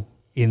recall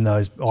in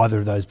either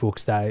of those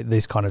books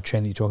this kind of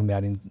trend that you're talking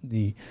about in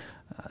the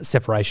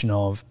separation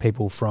of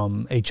people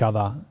from each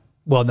other.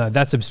 Well, no,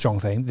 that's a strong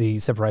theme. The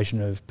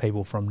separation of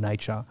people from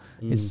nature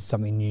is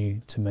something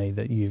new to me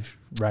that you've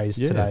raised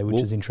today,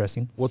 which is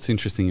interesting. What's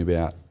interesting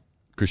about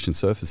Christian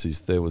surfers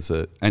is there was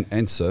the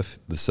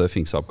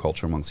surfing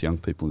subculture amongst young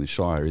people in the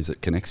Shire is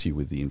it connects you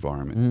with the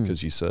environment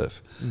because you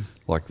surf.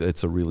 Like,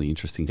 it's a really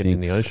interesting Getting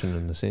thing. in the ocean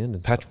and the sand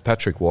and stuff.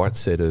 Patrick White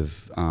said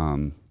of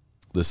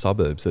the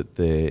suburbs that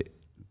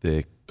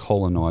they're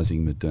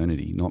colonising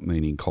modernity, not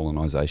meaning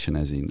colonisation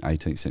as in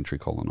 18th century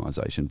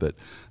colonisation, but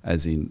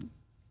as in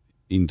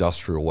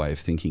industrial way of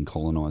thinking,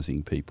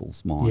 colonising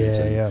people's minds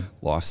and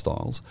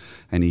lifestyles.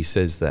 And he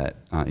says that,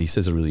 he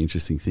says a really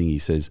interesting thing. He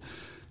says,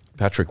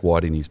 Patrick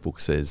White in his book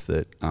says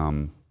that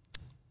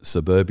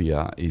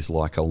suburbia is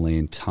like a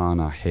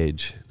lantana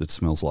hedge that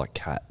smells like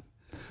cat.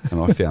 And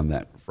I found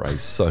that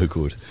phrase so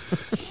good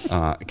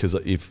because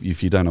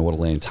if you don't know what a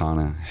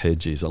lantana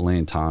hedge is, a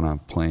lantana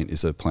plant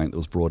is a plant that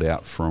was brought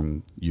out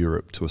from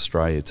Europe to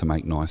Australia to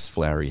make nice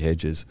flowery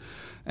hedges,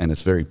 and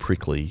it's very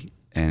prickly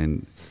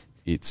and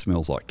it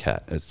smells like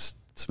cat. It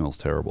smells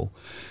terrible.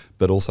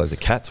 But also the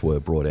cats were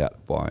brought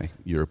out by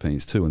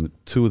Europeans too, and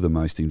two of the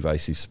most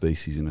invasive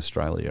species in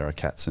Australia are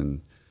cats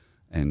and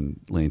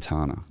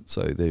lantana.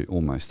 So they're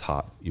almost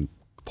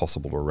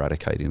impossible to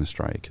eradicate in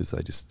Australia because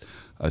they just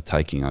are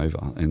taking over.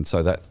 And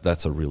so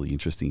that's a really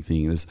interesting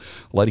thing. There's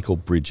a lady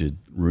called Bridget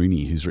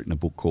Rooney who's written a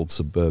book called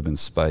Suburban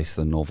Space,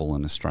 the Novel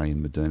and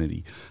Australian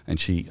Modernity, and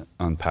she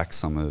unpacks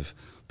some of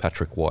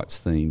Patrick White's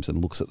themes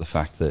and looks at the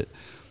fact that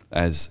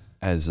as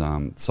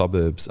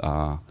suburbs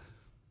are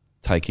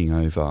taking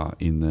over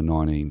in the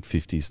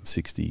 1950s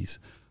and 60s,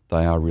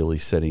 they are really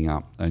setting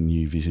up a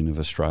new vision of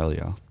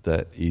Australia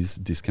that is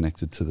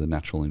disconnected to the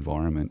natural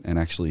environment and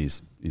actually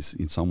is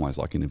in some ways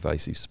like an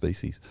invasive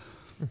species.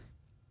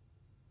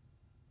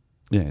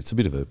 Yeah, it's a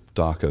bit of a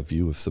darker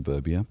view of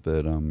suburbia,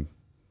 but...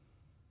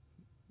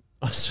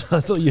 I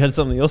thought you had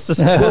something else to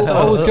say.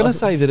 Well, I was going to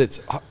say that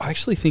I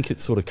actually think it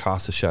sort of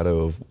casts a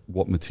shadow of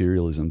what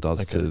materialism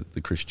does to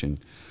the Christian.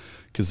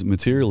 Because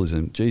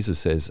materialism, Jesus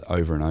says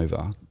over and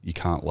over, you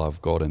can't love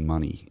God and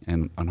money.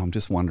 And I'm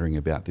just wondering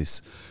about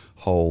this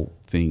whole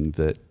thing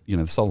that,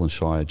 the Sutherland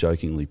Shire,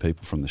 jokingly,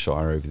 people from the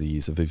Shire over the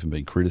years have even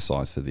been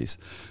criticised for this,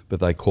 but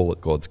they call it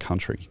God's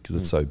country because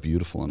it's so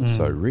beautiful and it's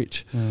so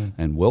rich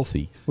and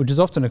wealthy. Which is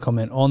often a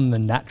comment on the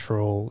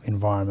natural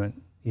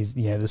environment. Is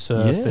the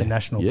surf, the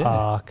national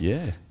park,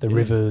 the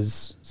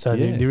rivers. So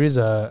there is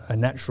a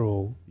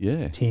natural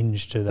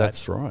tinge to that.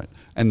 That's right.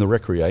 And the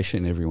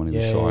recreation everyone in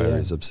the Shire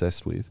is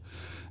obsessed with.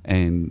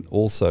 And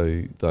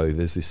also, though,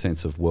 there's this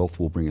sense of wealth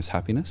will bring us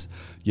happiness.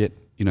 Yet,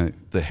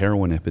 the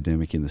heroin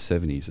epidemic in the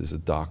 70s is a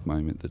dark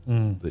moment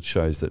that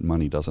shows that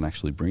money doesn't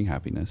actually bring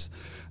happiness.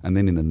 And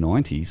then in the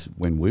 90s,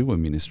 when we were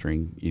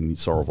ministering in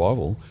Soul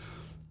Revival,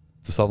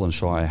 the Sutherland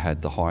Shire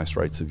had the highest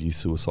rates of youth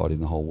suicide in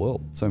the whole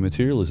world. So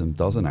materialism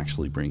doesn't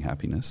actually bring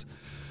happiness.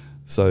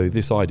 So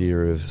this idea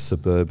of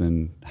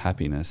suburban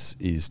happiness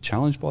is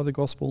challenged by the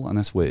gospel, and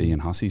that's where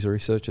Ian Hussey's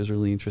research is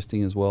really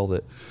interesting as well,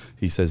 that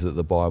he says that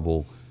the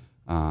Bible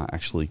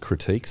actually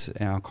critiques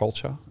our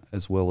culture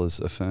as well as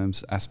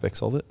affirms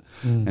aspects of it.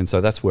 And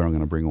so that's where I'm going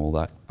to bring all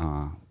that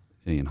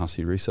Ian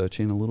Hussey research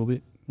in a little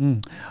bit.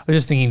 I was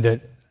just thinking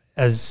that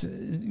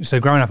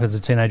growing up as a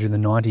teenager in the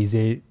 90s,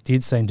 there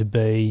did seem to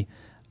be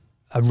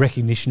a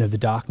recognition of the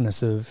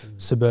darkness of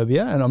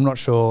suburbia, and I'm not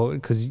sure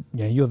because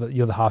you're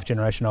the half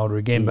generation older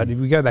again. But if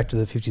we go back to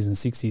the 50s and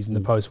 60s and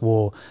the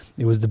post-war,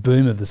 it was the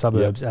boom of the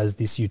suburbs as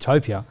this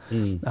utopia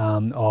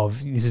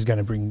of this is going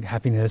to bring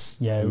happiness,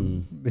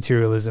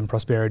 materialism,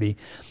 prosperity,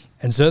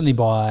 and certainly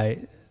by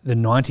the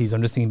 90s,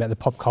 I'm just thinking about the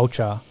pop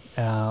culture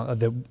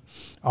that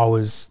I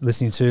was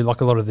listening to,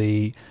 like a lot of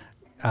the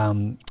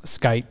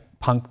skate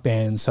punk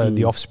bands, so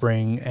The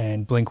Offspring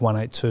and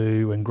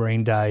Blink-182 and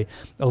Green Day,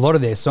 a lot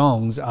of their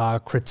songs are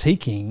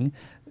critiquing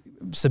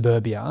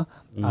suburbia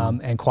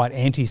and quite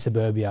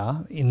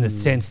anti-suburbia in the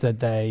sense that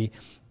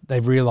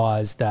they've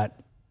realised that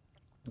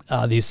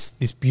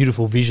this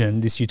beautiful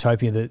vision, this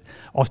utopia that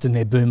often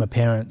their boomer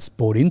parents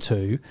bought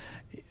into,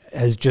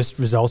 has just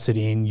resulted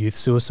in youth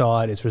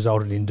suicide, it's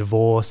resulted in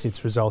divorce,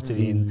 it's resulted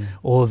in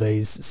all of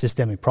these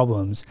systemic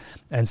problems.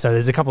 And so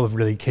there's a couple of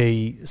really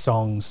key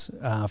songs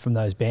from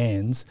those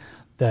bands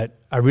that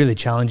are really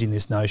challenging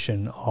this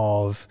notion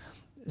of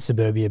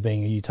suburbia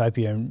being a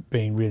utopia and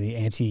being really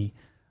anti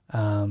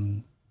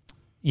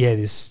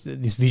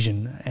this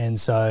vision. And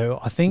so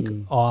I think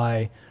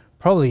I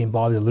probably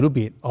imbibed a little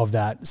bit of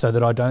that so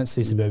that I don't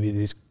see suburbia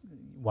this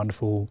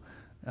wonderful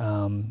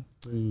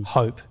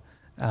hope.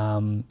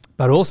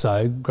 But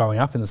also growing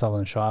up in the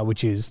Sutherland Shire,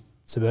 which is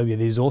suburbia,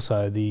 there's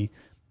also the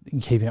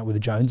keeping up with the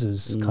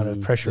Joneses kind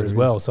of pressure as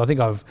well. So I think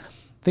I've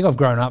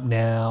grown up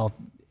now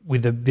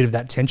with a bit of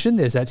that tension.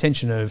 There's that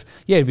tension of,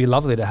 it'd be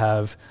lovely to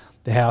have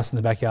the house in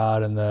the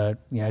backyard and the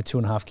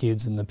 2.5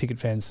 kids and the picket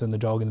fence and the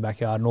dog in the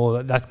backyard and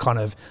all that kind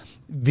of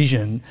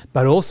vision,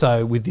 but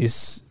also with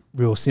this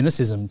real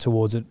cynicism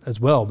towards it as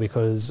well,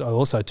 because I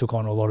also took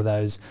on a lot of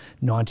those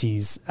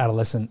 90s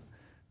adolescent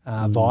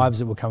vibes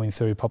that were coming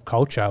through pop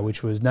culture,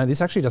 which was, no,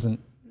 this actually doesn't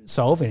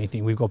solve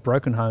anything. We've got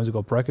broken homes, we've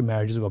got broken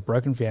marriages, we've got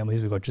broken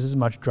families, we've got just as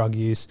much drug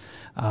use,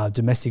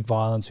 domestic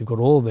violence, we've got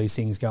all of these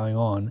things going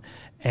on,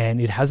 and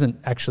it hasn't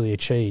actually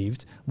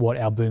achieved what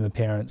our boomer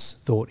parents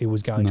thought it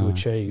was going to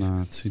achieve.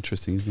 No, it's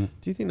interesting, isn't it?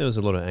 Do you think there was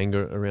a lot of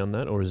anger around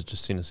that, or is it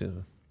just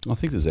cynicism? I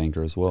think there's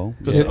anger as well.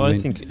 Because I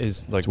think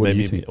it's like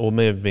maybe, or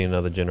may have been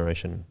another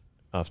generation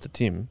after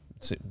Tim,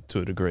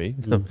 to a degree,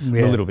 a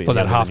little bit. But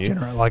that half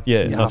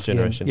generation, half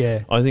generation.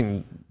 Yeah, I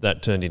think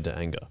that turned into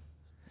anger,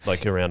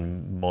 like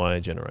around my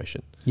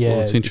generation. Yeah,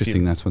 well, it's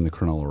interesting. That's when the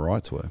Cronulla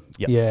riots were.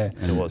 Yeah,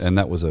 and it was, and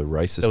that was a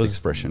racist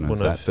expression of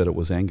that, but it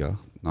was anger.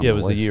 Yeah, it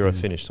was the year I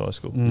finished high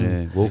school.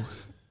 Yeah, well.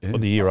 Or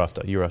the year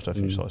after I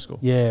finished high school.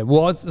 Yeah,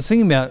 well, I was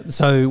thinking about,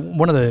 so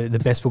one of the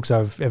best books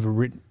I've ever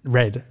read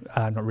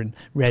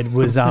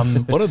was...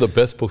 one of the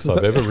best books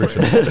I've ever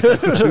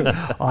written.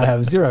 I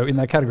have 0 in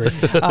that category.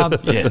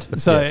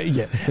 So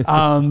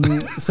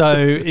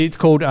it's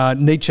called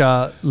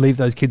Nietzsche, Leave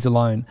Those Kids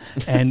Alone.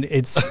 And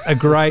it's a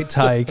great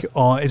take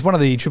on... It's one of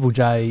the Triple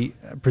J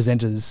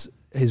presenters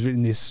who's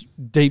written this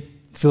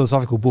deep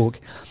philosophical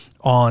book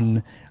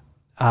on...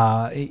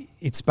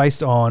 it's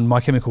based on My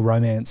Chemical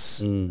Romance,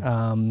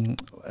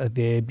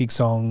 their big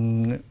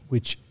song,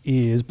 which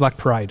is Black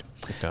Parade,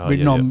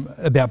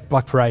 about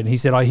Black Parade. And he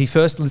said he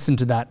first listened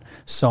to that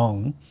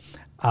song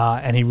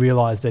and he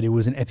realised that it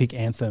was an epic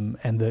anthem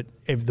and that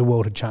the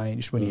world had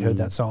changed when he heard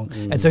that song.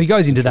 And so he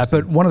goes into that.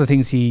 But one of the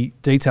things he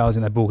details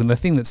in that book, and the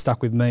thing that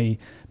stuck with me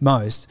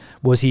most,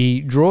 was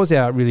he draws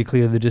out really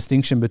clearly the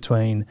distinction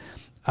between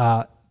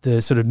the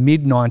sort of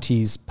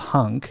mid-90s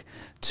punk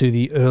to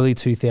the early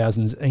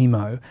 2000s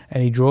emo,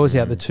 and he draws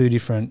out the two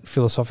different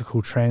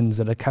philosophical trends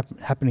that are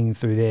happening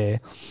through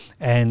there.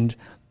 And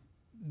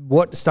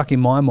what stuck in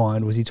my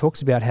mind was he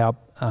talks about how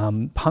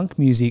punk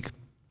music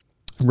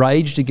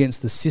raged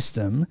against the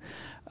system,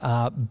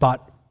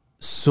 but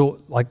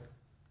sought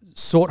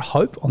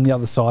hope on the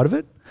other side of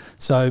it.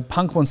 So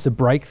punk wants to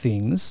break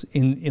things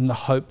in the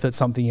hope that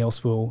something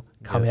else will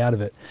come out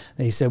of it.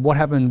 And he said what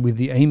happened with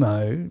the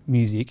emo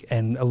music,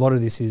 and a lot of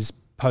this is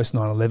post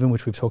 9/11,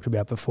 which we've talked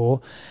about before,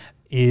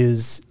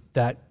 is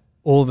that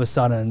all of a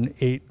sudden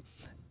the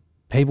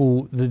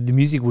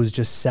music was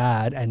just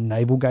sad and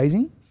navel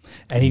gazing.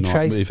 And he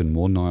traced even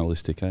more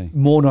nihilistic,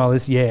 More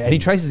nihilistic, yeah. And he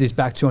traces this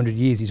back 200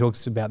 years. He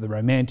talks about the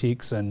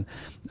Romantics and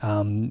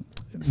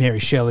Mary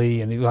Shelley,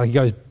 and he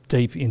goes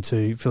deep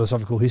into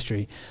philosophical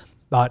history.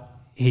 But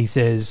he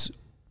says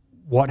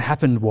what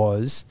happened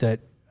was that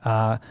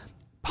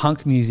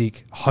punk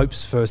music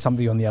hopes for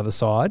something on the other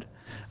side,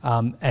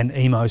 and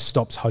emo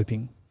stops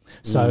hoping.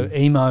 So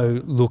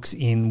emo looks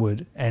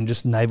inward and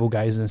just navel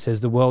gazes and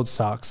says the world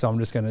sucks, so I'm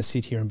just going to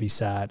sit here and be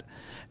sad.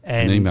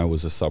 And emo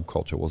was a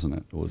subculture, wasn't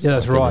it? It was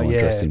that's right.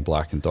 Yeah, dressed in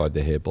black and dyed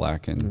their hair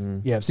black,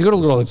 and so you got a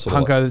lot of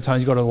punk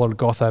overtones, you got a lot of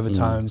goth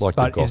overtones, like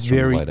but it's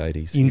very late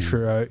 80s.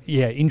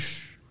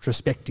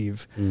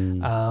 introspective.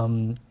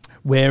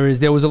 Whereas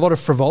there was a lot of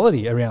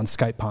frivolity around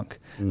skate punk.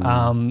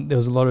 There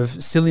was a lot of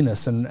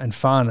silliness and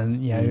fun,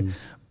 and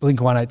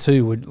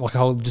Blink-182 were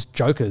just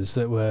jokers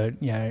that were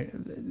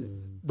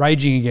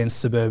raging against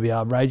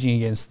suburbia, raging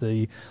against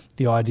the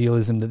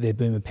idealism that their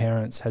boomer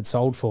parents had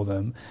sold for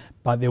them.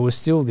 But there was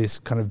still this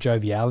kind of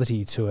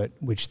joviality to it,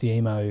 which the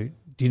emo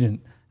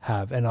didn't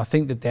have. And I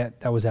think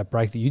that was that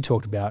break that you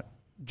talked about,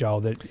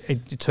 Joel, that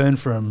it turned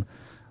from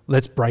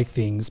let's break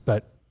things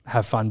but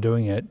have fun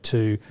doing it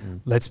to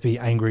let's be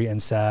angry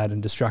and sad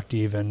and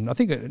destructive. And I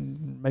think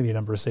maybe a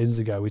number of seasons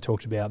ago we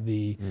talked about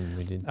the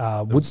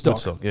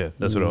Woodstock. Yeah,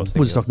 that's what I was thinking.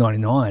 Woodstock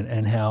 99,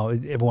 and how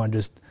everyone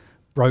just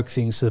broke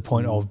things to the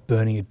point of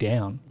burning it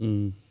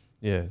down.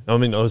 Yeah, I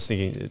was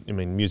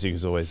thinking, music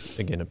is always,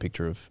 again, a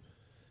picture of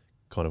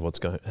kind of what's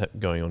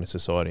going on in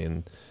society,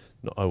 and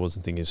I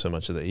wasn't thinking so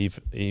much of the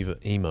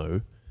emo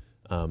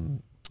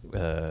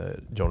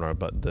genre,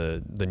 but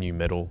the new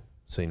metal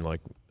scene,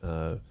 like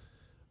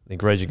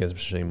think Rage Against the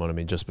Machine might have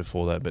been just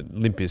before that, but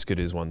Limp Bizkit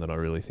is one that I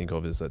really think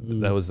of, is that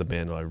that was the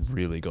band I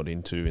really got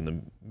into in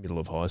the middle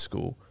of high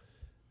school,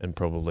 and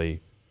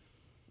probably,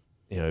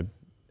 you know,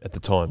 at the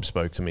time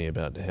spoke to me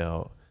about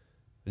how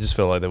I just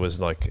felt like there was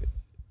like,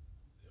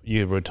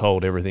 you were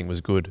told everything was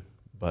good,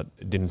 but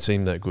it didn't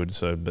seem that good.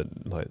 So, but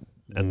like,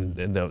 and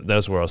that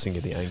was where I was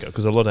thinking of the anger,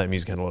 because a lot of that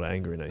music had a lot of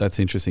anger in it. That's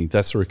interesting.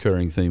 That's a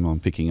recurring theme I'm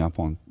picking up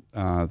on.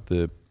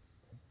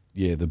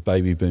 The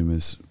baby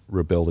boomers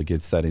rebelled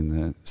against that in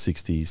the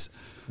 60s.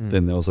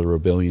 Then there was a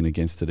rebellion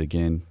against it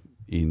again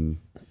in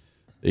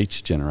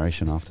each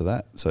generation after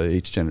that. So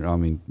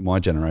my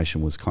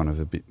generation was kind of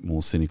a bit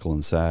more cynical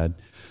and sad.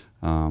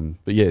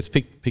 But yeah, it's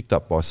picked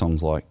up by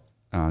songs like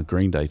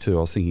Green Day too.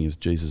 I was thinking of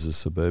Jesus of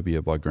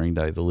Suburbia by Green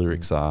Day. The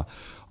lyrics are,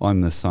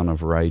 "I'm the son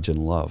of rage and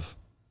love,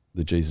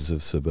 the Jesus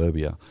of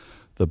Suburbia,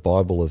 the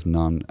Bible of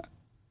none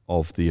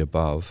of the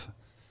above,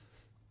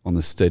 on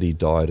the steady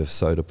diet of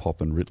soda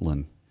pop and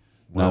Ritalin.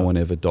 No one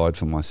ever died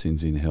for my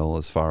sins in hell,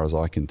 as far as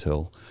I can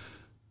tell,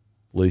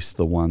 least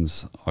the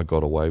ones I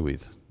got away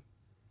with."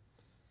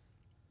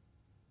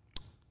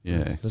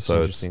 Yeah, that's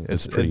so interesting.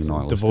 it's pretty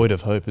nihilistic. Devoid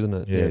of hope, isn't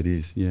it? Yeah, it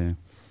is. Yeah,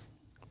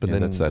 but yeah,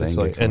 then that's that it's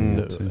anger like, coming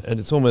out too. and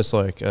it's almost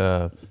like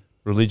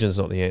religion's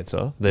not the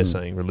answer. They're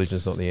saying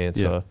religion's not the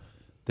answer. Yeah.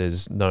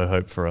 There's no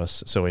hope for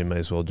us, so we may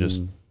as well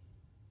just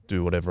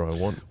do whatever I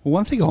want. Well,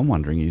 one thing I'm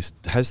wondering is,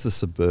 has the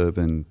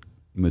suburban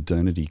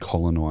modernity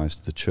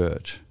colonised the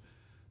church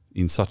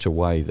in such a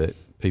way that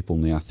people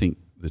now think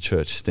the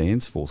church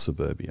stands for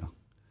suburbia?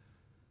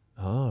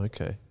 Oh,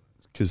 okay.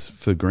 Because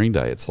for Green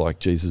Day, it's like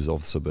Jesus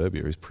of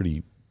Suburbia is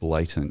pretty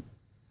blatant,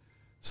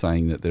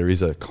 saying that there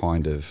is a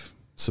kind of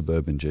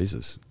suburban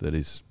Jesus that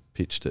is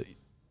pitched at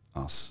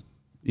us.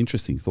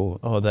 Interesting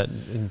thought. Oh, that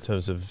in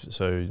terms of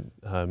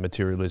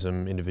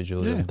materialism,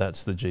 individualism,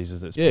 that's the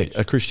Jesus that's pitched.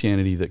 A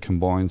Christianity that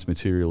combines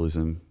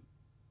materialism,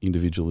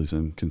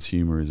 individualism,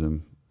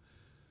 consumerism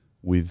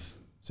with...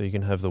 So you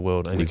can have the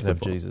world and you can have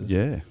Jesus.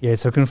 Yeah. Yeah,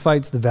 so it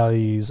conflates the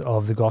values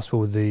of the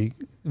gospel with the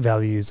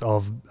values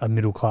of a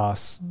middle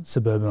class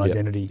suburban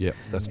identity. Yeah,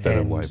 that's a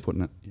better way of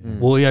putting it. Yeah.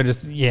 Well,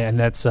 and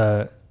that's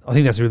I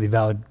think that's a really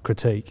valid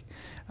critique.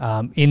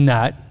 In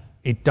that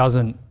it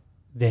doesn't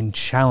then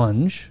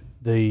challenge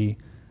the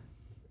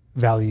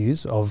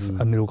values of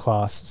a middle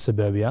class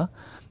suburbia,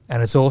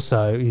 and it's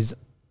also is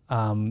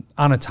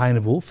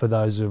unattainable for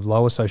those of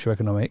lower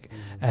socioeconomic,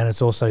 and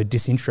it's also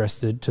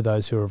disinterested to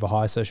those who are of a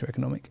higher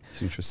socioeconomic.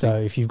 It's interesting. So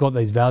if you've got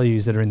these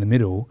values that are in the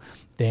middle,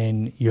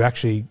 then you're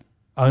actually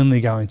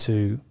only going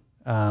to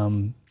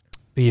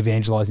be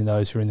evangelising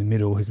those who are in the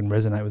middle who can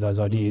resonate with those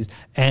ideas,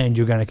 and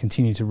you're going to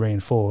continue to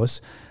reinforce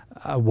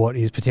what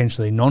is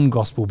potentially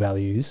non-gospel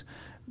values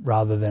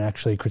rather than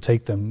actually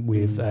critique them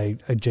with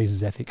a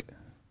Jesus ethic.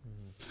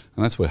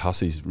 And that's where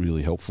Hussey's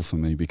really helpful for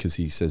me, because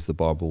he says the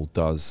Bible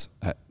does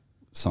at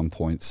some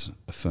points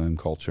affirm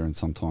culture and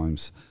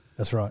sometimes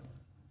that's right,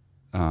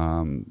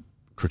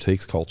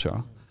 critiques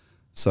culture.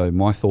 So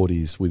my thought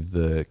is, with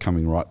the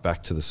coming right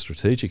back to the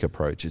strategic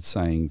approach, it's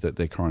saying that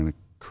they're going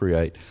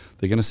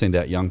to send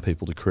out young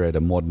people to create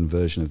a modern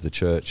version of the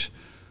church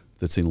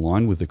that's in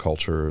line with the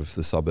culture of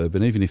the suburb.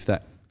 And even if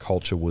that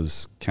culture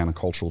was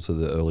countercultural to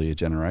the earlier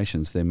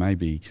generations, there may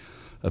be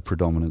a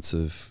predominance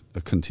of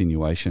a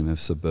continuation of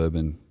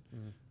suburban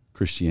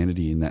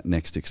Christianity in that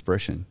next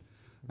expression.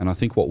 And I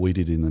think what we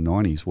did in the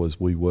 90s was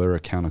we were a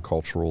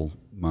countercultural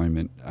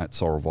moment at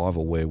Soul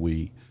Revival, where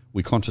we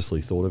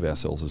consciously thought of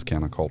ourselves as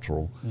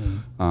countercultural,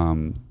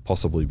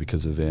 possibly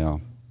because of our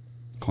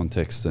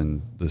context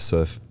and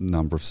the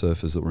number of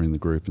surfers that were in the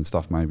group and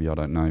stuff, maybe, I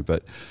don't know.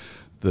 But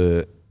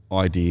the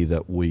idea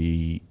that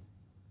we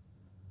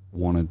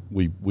wanted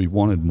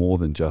more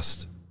than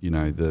just,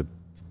 the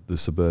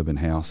suburban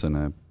house and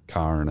a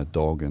car and a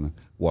dog and a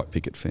white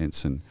picket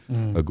fence and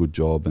a good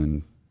job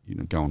and,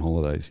 go on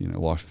holidays.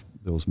 Life,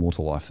 there was more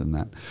to life than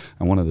that.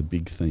 And one of the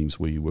big themes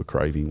we were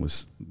craving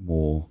was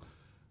more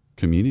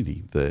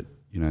community, that,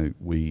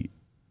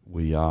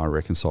 we are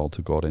reconciled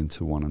to God and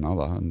to one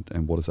another.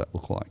 And what does that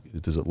look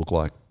like? Does it look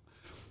like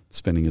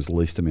spending as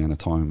least amount of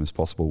time as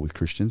possible with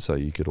Christians, so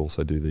you could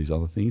also do these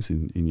other things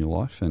in your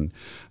life? And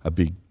a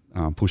big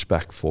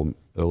pushback for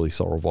early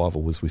Soul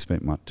Revival was we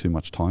spent too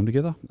much time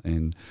together,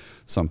 and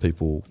some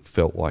people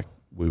felt like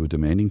we were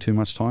demanding too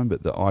much time.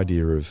 But the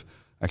idea of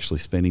actually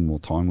spending more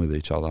time with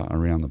each other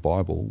around the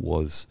Bible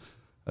was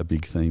a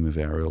big theme of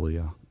our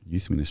earlier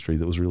youth ministry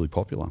that was really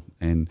popular.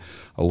 And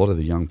a lot of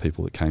the young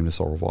people that came to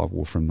Soul Revival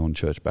were from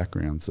non-church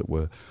backgrounds that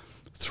were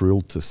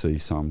thrilled to see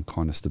some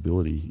kind of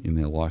stability in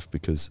their life,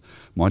 because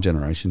my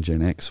generation,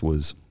 Gen X,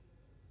 was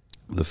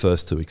the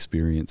first to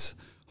experience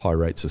high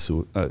rates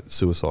of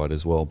suicide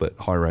as well, but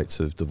high rates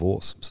of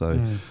divorce. So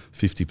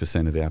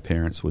 50% of our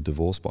parents were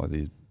divorced by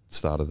the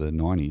start of the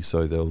 90s.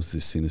 So there was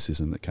this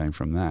cynicism that came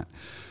from that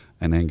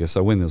and anger.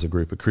 So when there's a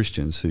group of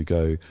Christians who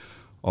go,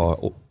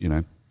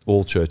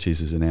 all church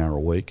is an hour a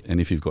week, and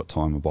if you've got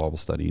time, a Bible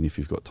study, and if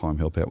you've got time,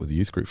 help out with the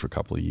youth group for a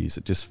couple of years,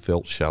 it just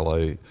felt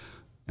shallow,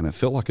 and it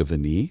felt like a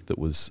veneer that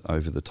was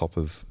over the top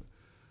of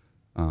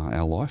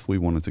our life. We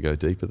wanted to go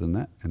deeper than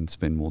that and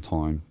spend more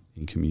time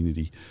in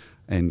community.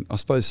 And I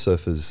suppose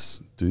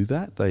surfers do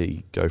that.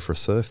 They go for a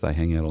surf, they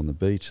hang out on the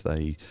beach,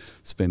 they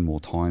spend more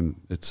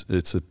time.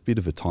 It's a bit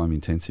of a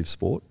time-intensive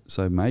sport.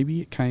 So maybe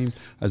it came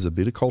as a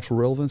bit of cultural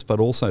relevance, but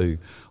also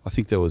I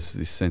think there was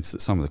this sense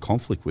that some of the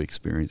conflict we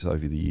experienced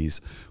over the years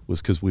was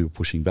because we were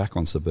pushing back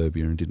on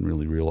suburbia and didn't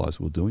really realise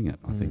we were doing it,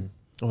 I think.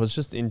 Well, it's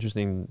just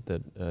interesting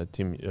that,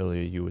 Tim,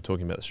 earlier you were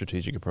talking about the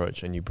strategic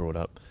approach and you brought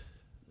up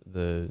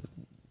the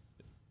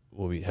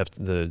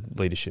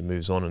leadership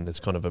moves on and it's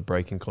kind of a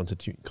break in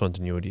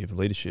continuity of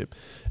leadership,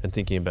 and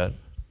thinking about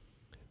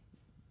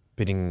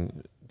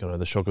pitting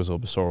the shock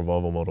absorber soil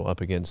revival model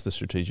up against the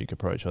strategic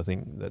approach. I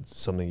think that's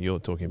something you're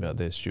talking about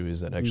there, Stu,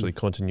 is that actually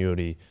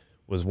continuity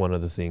was one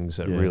of the things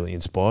that really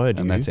inspired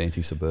you. And that's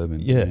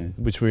anti-suburban. Yeah,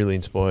 which really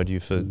inspired you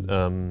for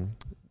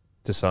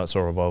to start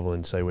soil revival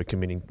and say we're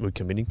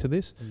committing to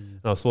this.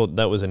 And I thought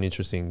that was an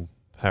interesting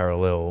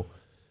parallel,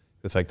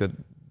 the fact that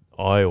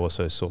I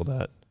also saw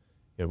that.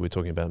 We're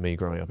talking about me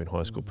growing up in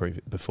high school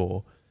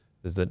before,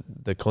 is that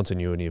the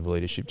continuity of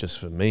leadership just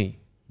for me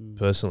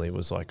personally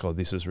was like, oh,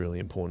 this is really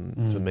important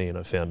for me, and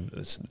I found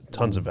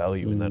tons of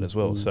value in that as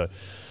well. So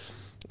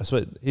I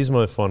suppose here's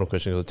my final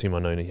question, because Tim, I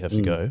know you have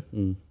to go.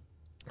 The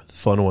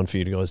final one for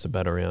you guys to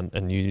bat around,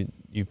 and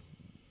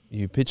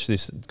you pitched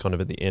this kind of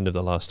at the end of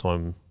the last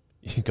time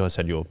you guys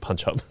had your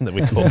punch-up that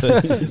we called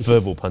it,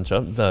 verbal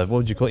punch-up. What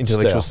would you call it?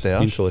 Intellectual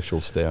stoush? Intellectual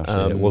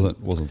stoush, it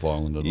wasn't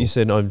violent at all. You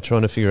said, I'm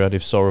trying to figure out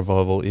if soul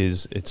revival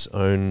is its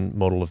own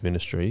model of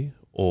ministry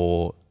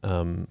or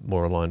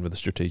more aligned with a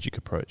strategic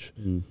approach.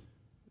 Do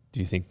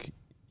you think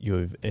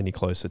you're any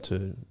closer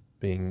to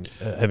being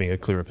having a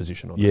clearer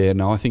position on that? Yeah,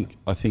 no, I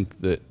think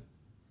that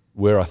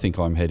where I think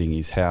I'm heading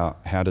is how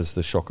does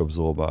the shock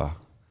absorber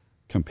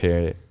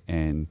compare,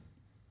 and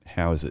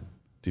how is it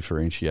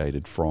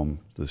differentiated from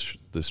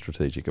the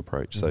strategic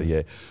approach.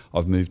 So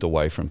I've moved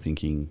away from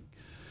thinking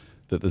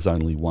that there's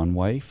only one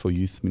way for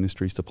youth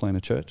ministries to plant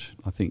a church.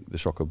 I think the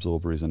shock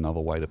absorber is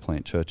another way to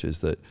plant churches,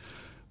 that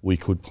we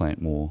could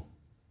plant more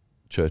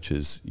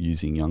churches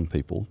using young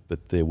people,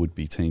 but there would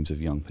be teams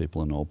of young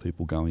people and old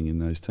people going in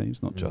those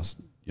teams, not just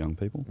young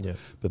people. Yeah.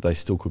 But they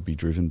still could be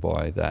driven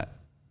by that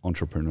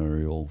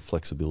entrepreneurial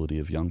flexibility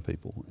of young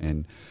people,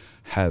 and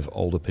have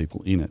older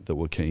people in it that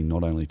were keen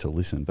not only to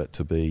listen but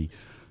to be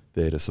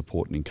there to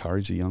support and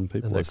encourage the young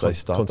people as they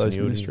start those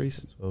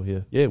ministries. Well,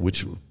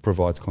 which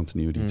provides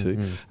continuity too.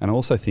 And I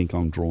also think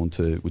I'm drawn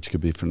to, which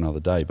could be for another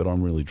day, but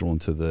I'm really drawn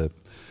to the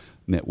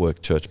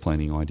network church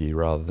planning idea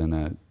rather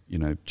than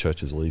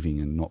churches leaving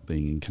and not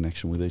being in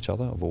connection with each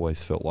other. I've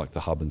always felt like the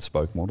hub and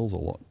spoke model's a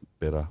lot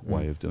better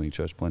way of doing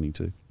church planning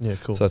too. Yeah,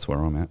 cool. So that's where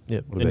I'm at.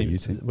 Yeah. What about you,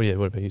 Tim? What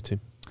about you, Tim?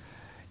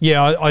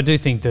 Yeah, I do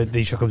think that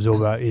the shock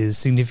absorber is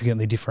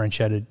significantly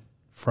differentiated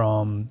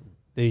from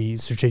the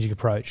strategic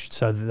approach,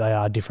 so that they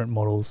are different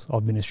models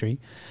of ministry.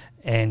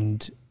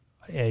 And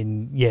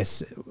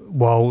yes,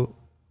 while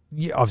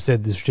I've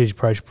said the strategic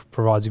approach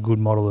provides a good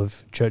model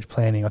of church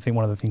planning, I think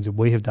one of the things that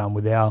we have done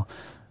with our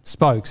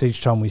spokes,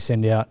 each time we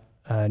send out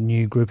a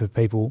new group of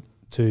people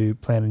to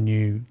plan a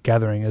new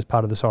gathering as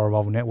part of the Soul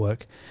Revival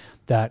Network,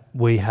 that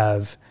we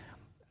have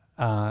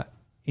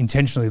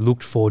intentionally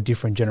looked for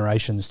different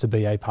generations to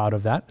be a part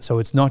of that. So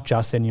it's not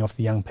just sending off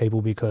the young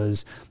people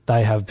because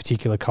they have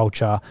particular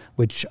culture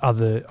which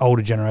other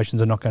older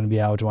generations are not going to be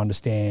able to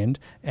understand,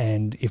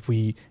 and if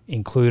we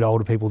include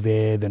older people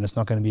there, then it's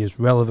not going to be as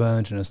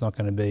relevant and it's not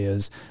going to be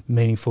as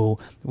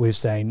meaningful. We're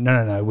saying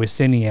no, we're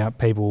sending out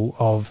people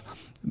of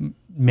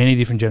many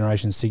different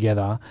generations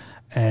together,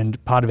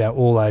 and part of our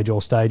all-age,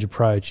 all-stage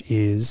approach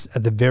is,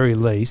 at the very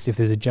least, if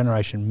there's a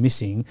generation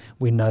missing,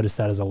 we notice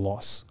that as a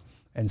loss.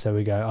 And so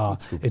we go,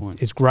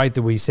 it's great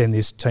that we send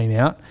this team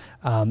out,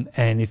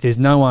 and if there's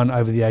no one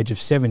over the age of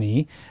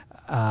 70,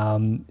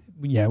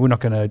 we're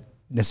not going to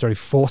necessarily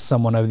force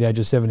someone over the age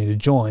of 70 to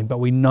join, but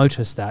we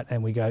notice that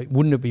and we go,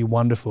 wouldn't it be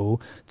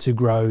wonderful to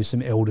grow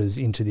some elders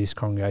into this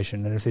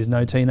congregation? And if there's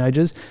no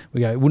teenagers,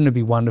 we go, wouldn't it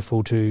be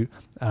wonderful to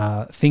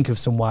think of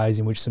some ways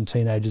in which some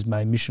teenagers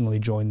may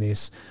missionally join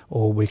this,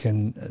 or we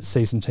can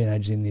see some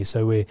teenagers in this.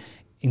 So we're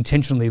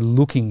intentionally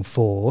looking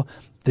for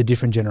the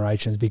different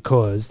generations,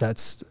 because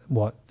that's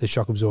what the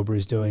shock absorber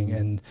is doing.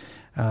 And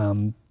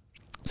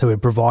so we're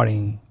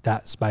providing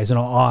that space. And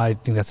I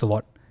think that's a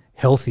lot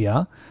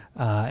healthier,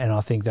 and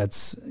I think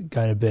that's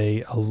going to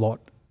be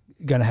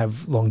going to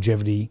have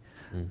longevity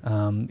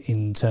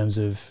in terms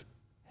of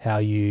how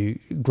you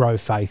grow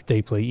faith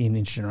deeply in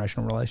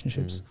intergenerational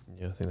relationships.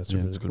 Yeah, I think that's a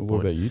really good point. What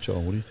about you,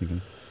 Joel? What are you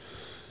thinking?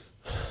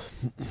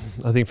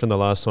 I think from the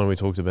last time we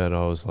talked about it,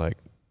 I was like,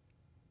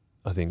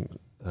 I think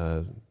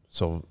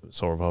soul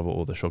revival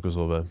or the shock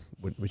absorber,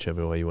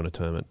 whichever way you want to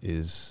term it,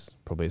 is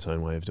probably its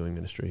own way of doing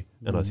ministry.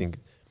 And I think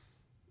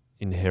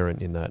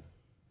inherent in that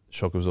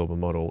shock absorber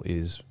model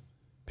is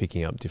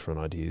picking up different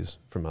ideas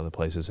from other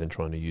places and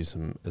trying to use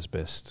them as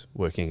best,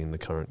 working in the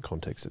current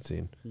context it's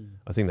in.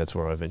 I think that's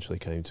where I eventually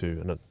came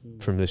to,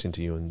 and from listening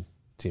to you and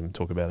Tim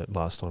talk about it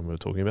last time we were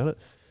talking about it.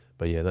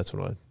 But yeah, that's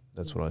what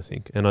I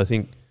think. And I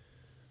think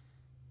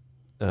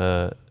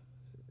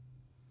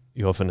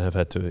you often have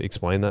had to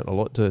explain that a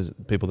lot to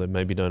people that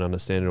maybe don't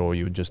understand it, or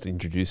you're just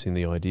introducing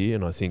the idea.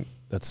 And I think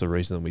that's the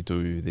reason that we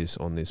do this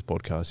on this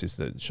podcast, is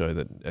to show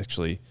that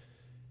actually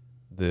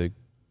the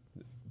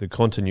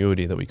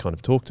continuity that we kind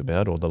of talked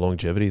about, or the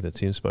longevity that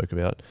Tim spoke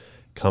about,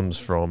 comes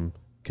from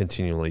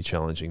continually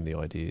challenging the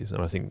ideas.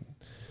 And I think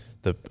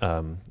the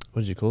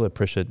what did you call it?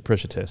 Pressure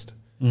test.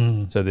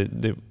 So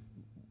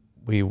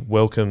we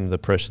welcome the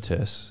pressure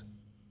tests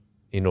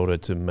in order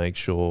to make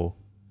sure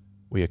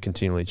we are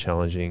continually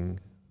challenging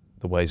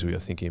the ways we are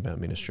thinking about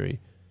ministry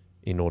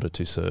in order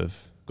to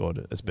serve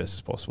God as best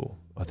as possible.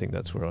 I think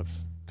that's where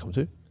I've come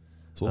to.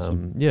 It's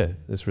awesome.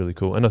 That's really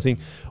cool. And I think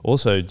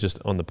also, just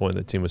on the point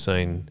that Tim was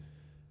saying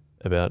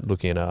about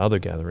looking at our other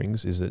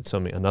gatherings, is that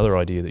another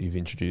idea that you've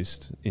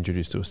introduced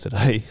to us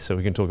today, so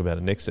we can talk about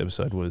it next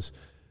episode, was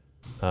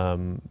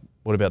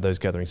what about those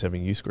gatherings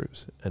having youth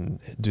groups, and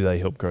do they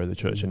help grow the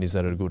church, and is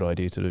that a good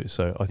idea to do?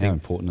 So I think how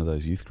important are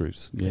those youth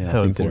groups? Yeah,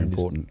 how I think they're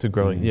important to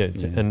growing.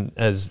 And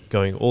as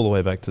going all the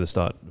way back to the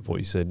start of what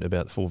you said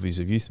about the 4 V's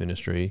of youth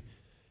ministry,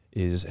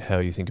 is how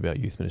you think about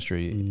youth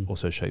ministry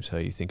also shapes how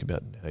you think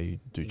about how you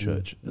do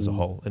church as a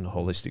whole, in a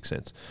holistic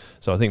sense.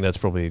 So I think that's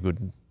probably a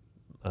good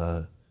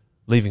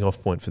leaving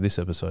off point for this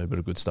episode, but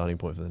a good starting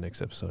point for the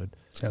next episode.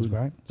 Sounds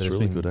great. It's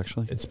really good,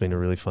 actually. It's been a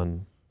really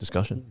fun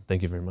discussion.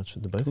 Thank you very much to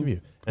the both of you.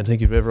 And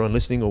thank you to everyone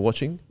listening or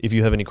watching. If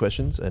you have any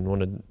questions and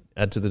want to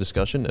add to the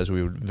discussion, as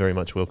we would very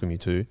much welcome you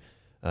to,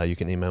 you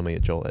can email me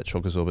at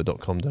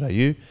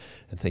joel@shockersorbit.com.au.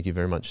 And thank you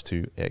very much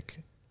to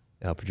Ek,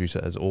 our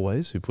producer, as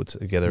always, who puts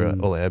together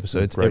all our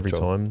episodes every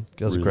time.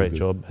 Does a great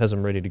job. Has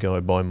them ready to go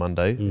by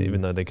Monday,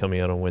 even though they're coming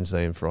out on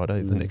Wednesday and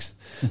Friday, the next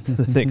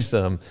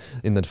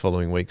in the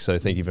following week. So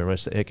thank you very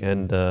much to Ek,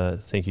 and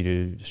thank you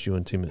to Stu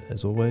and Tim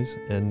as always.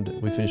 And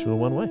we finish with a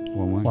one way.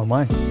 One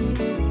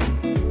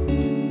way.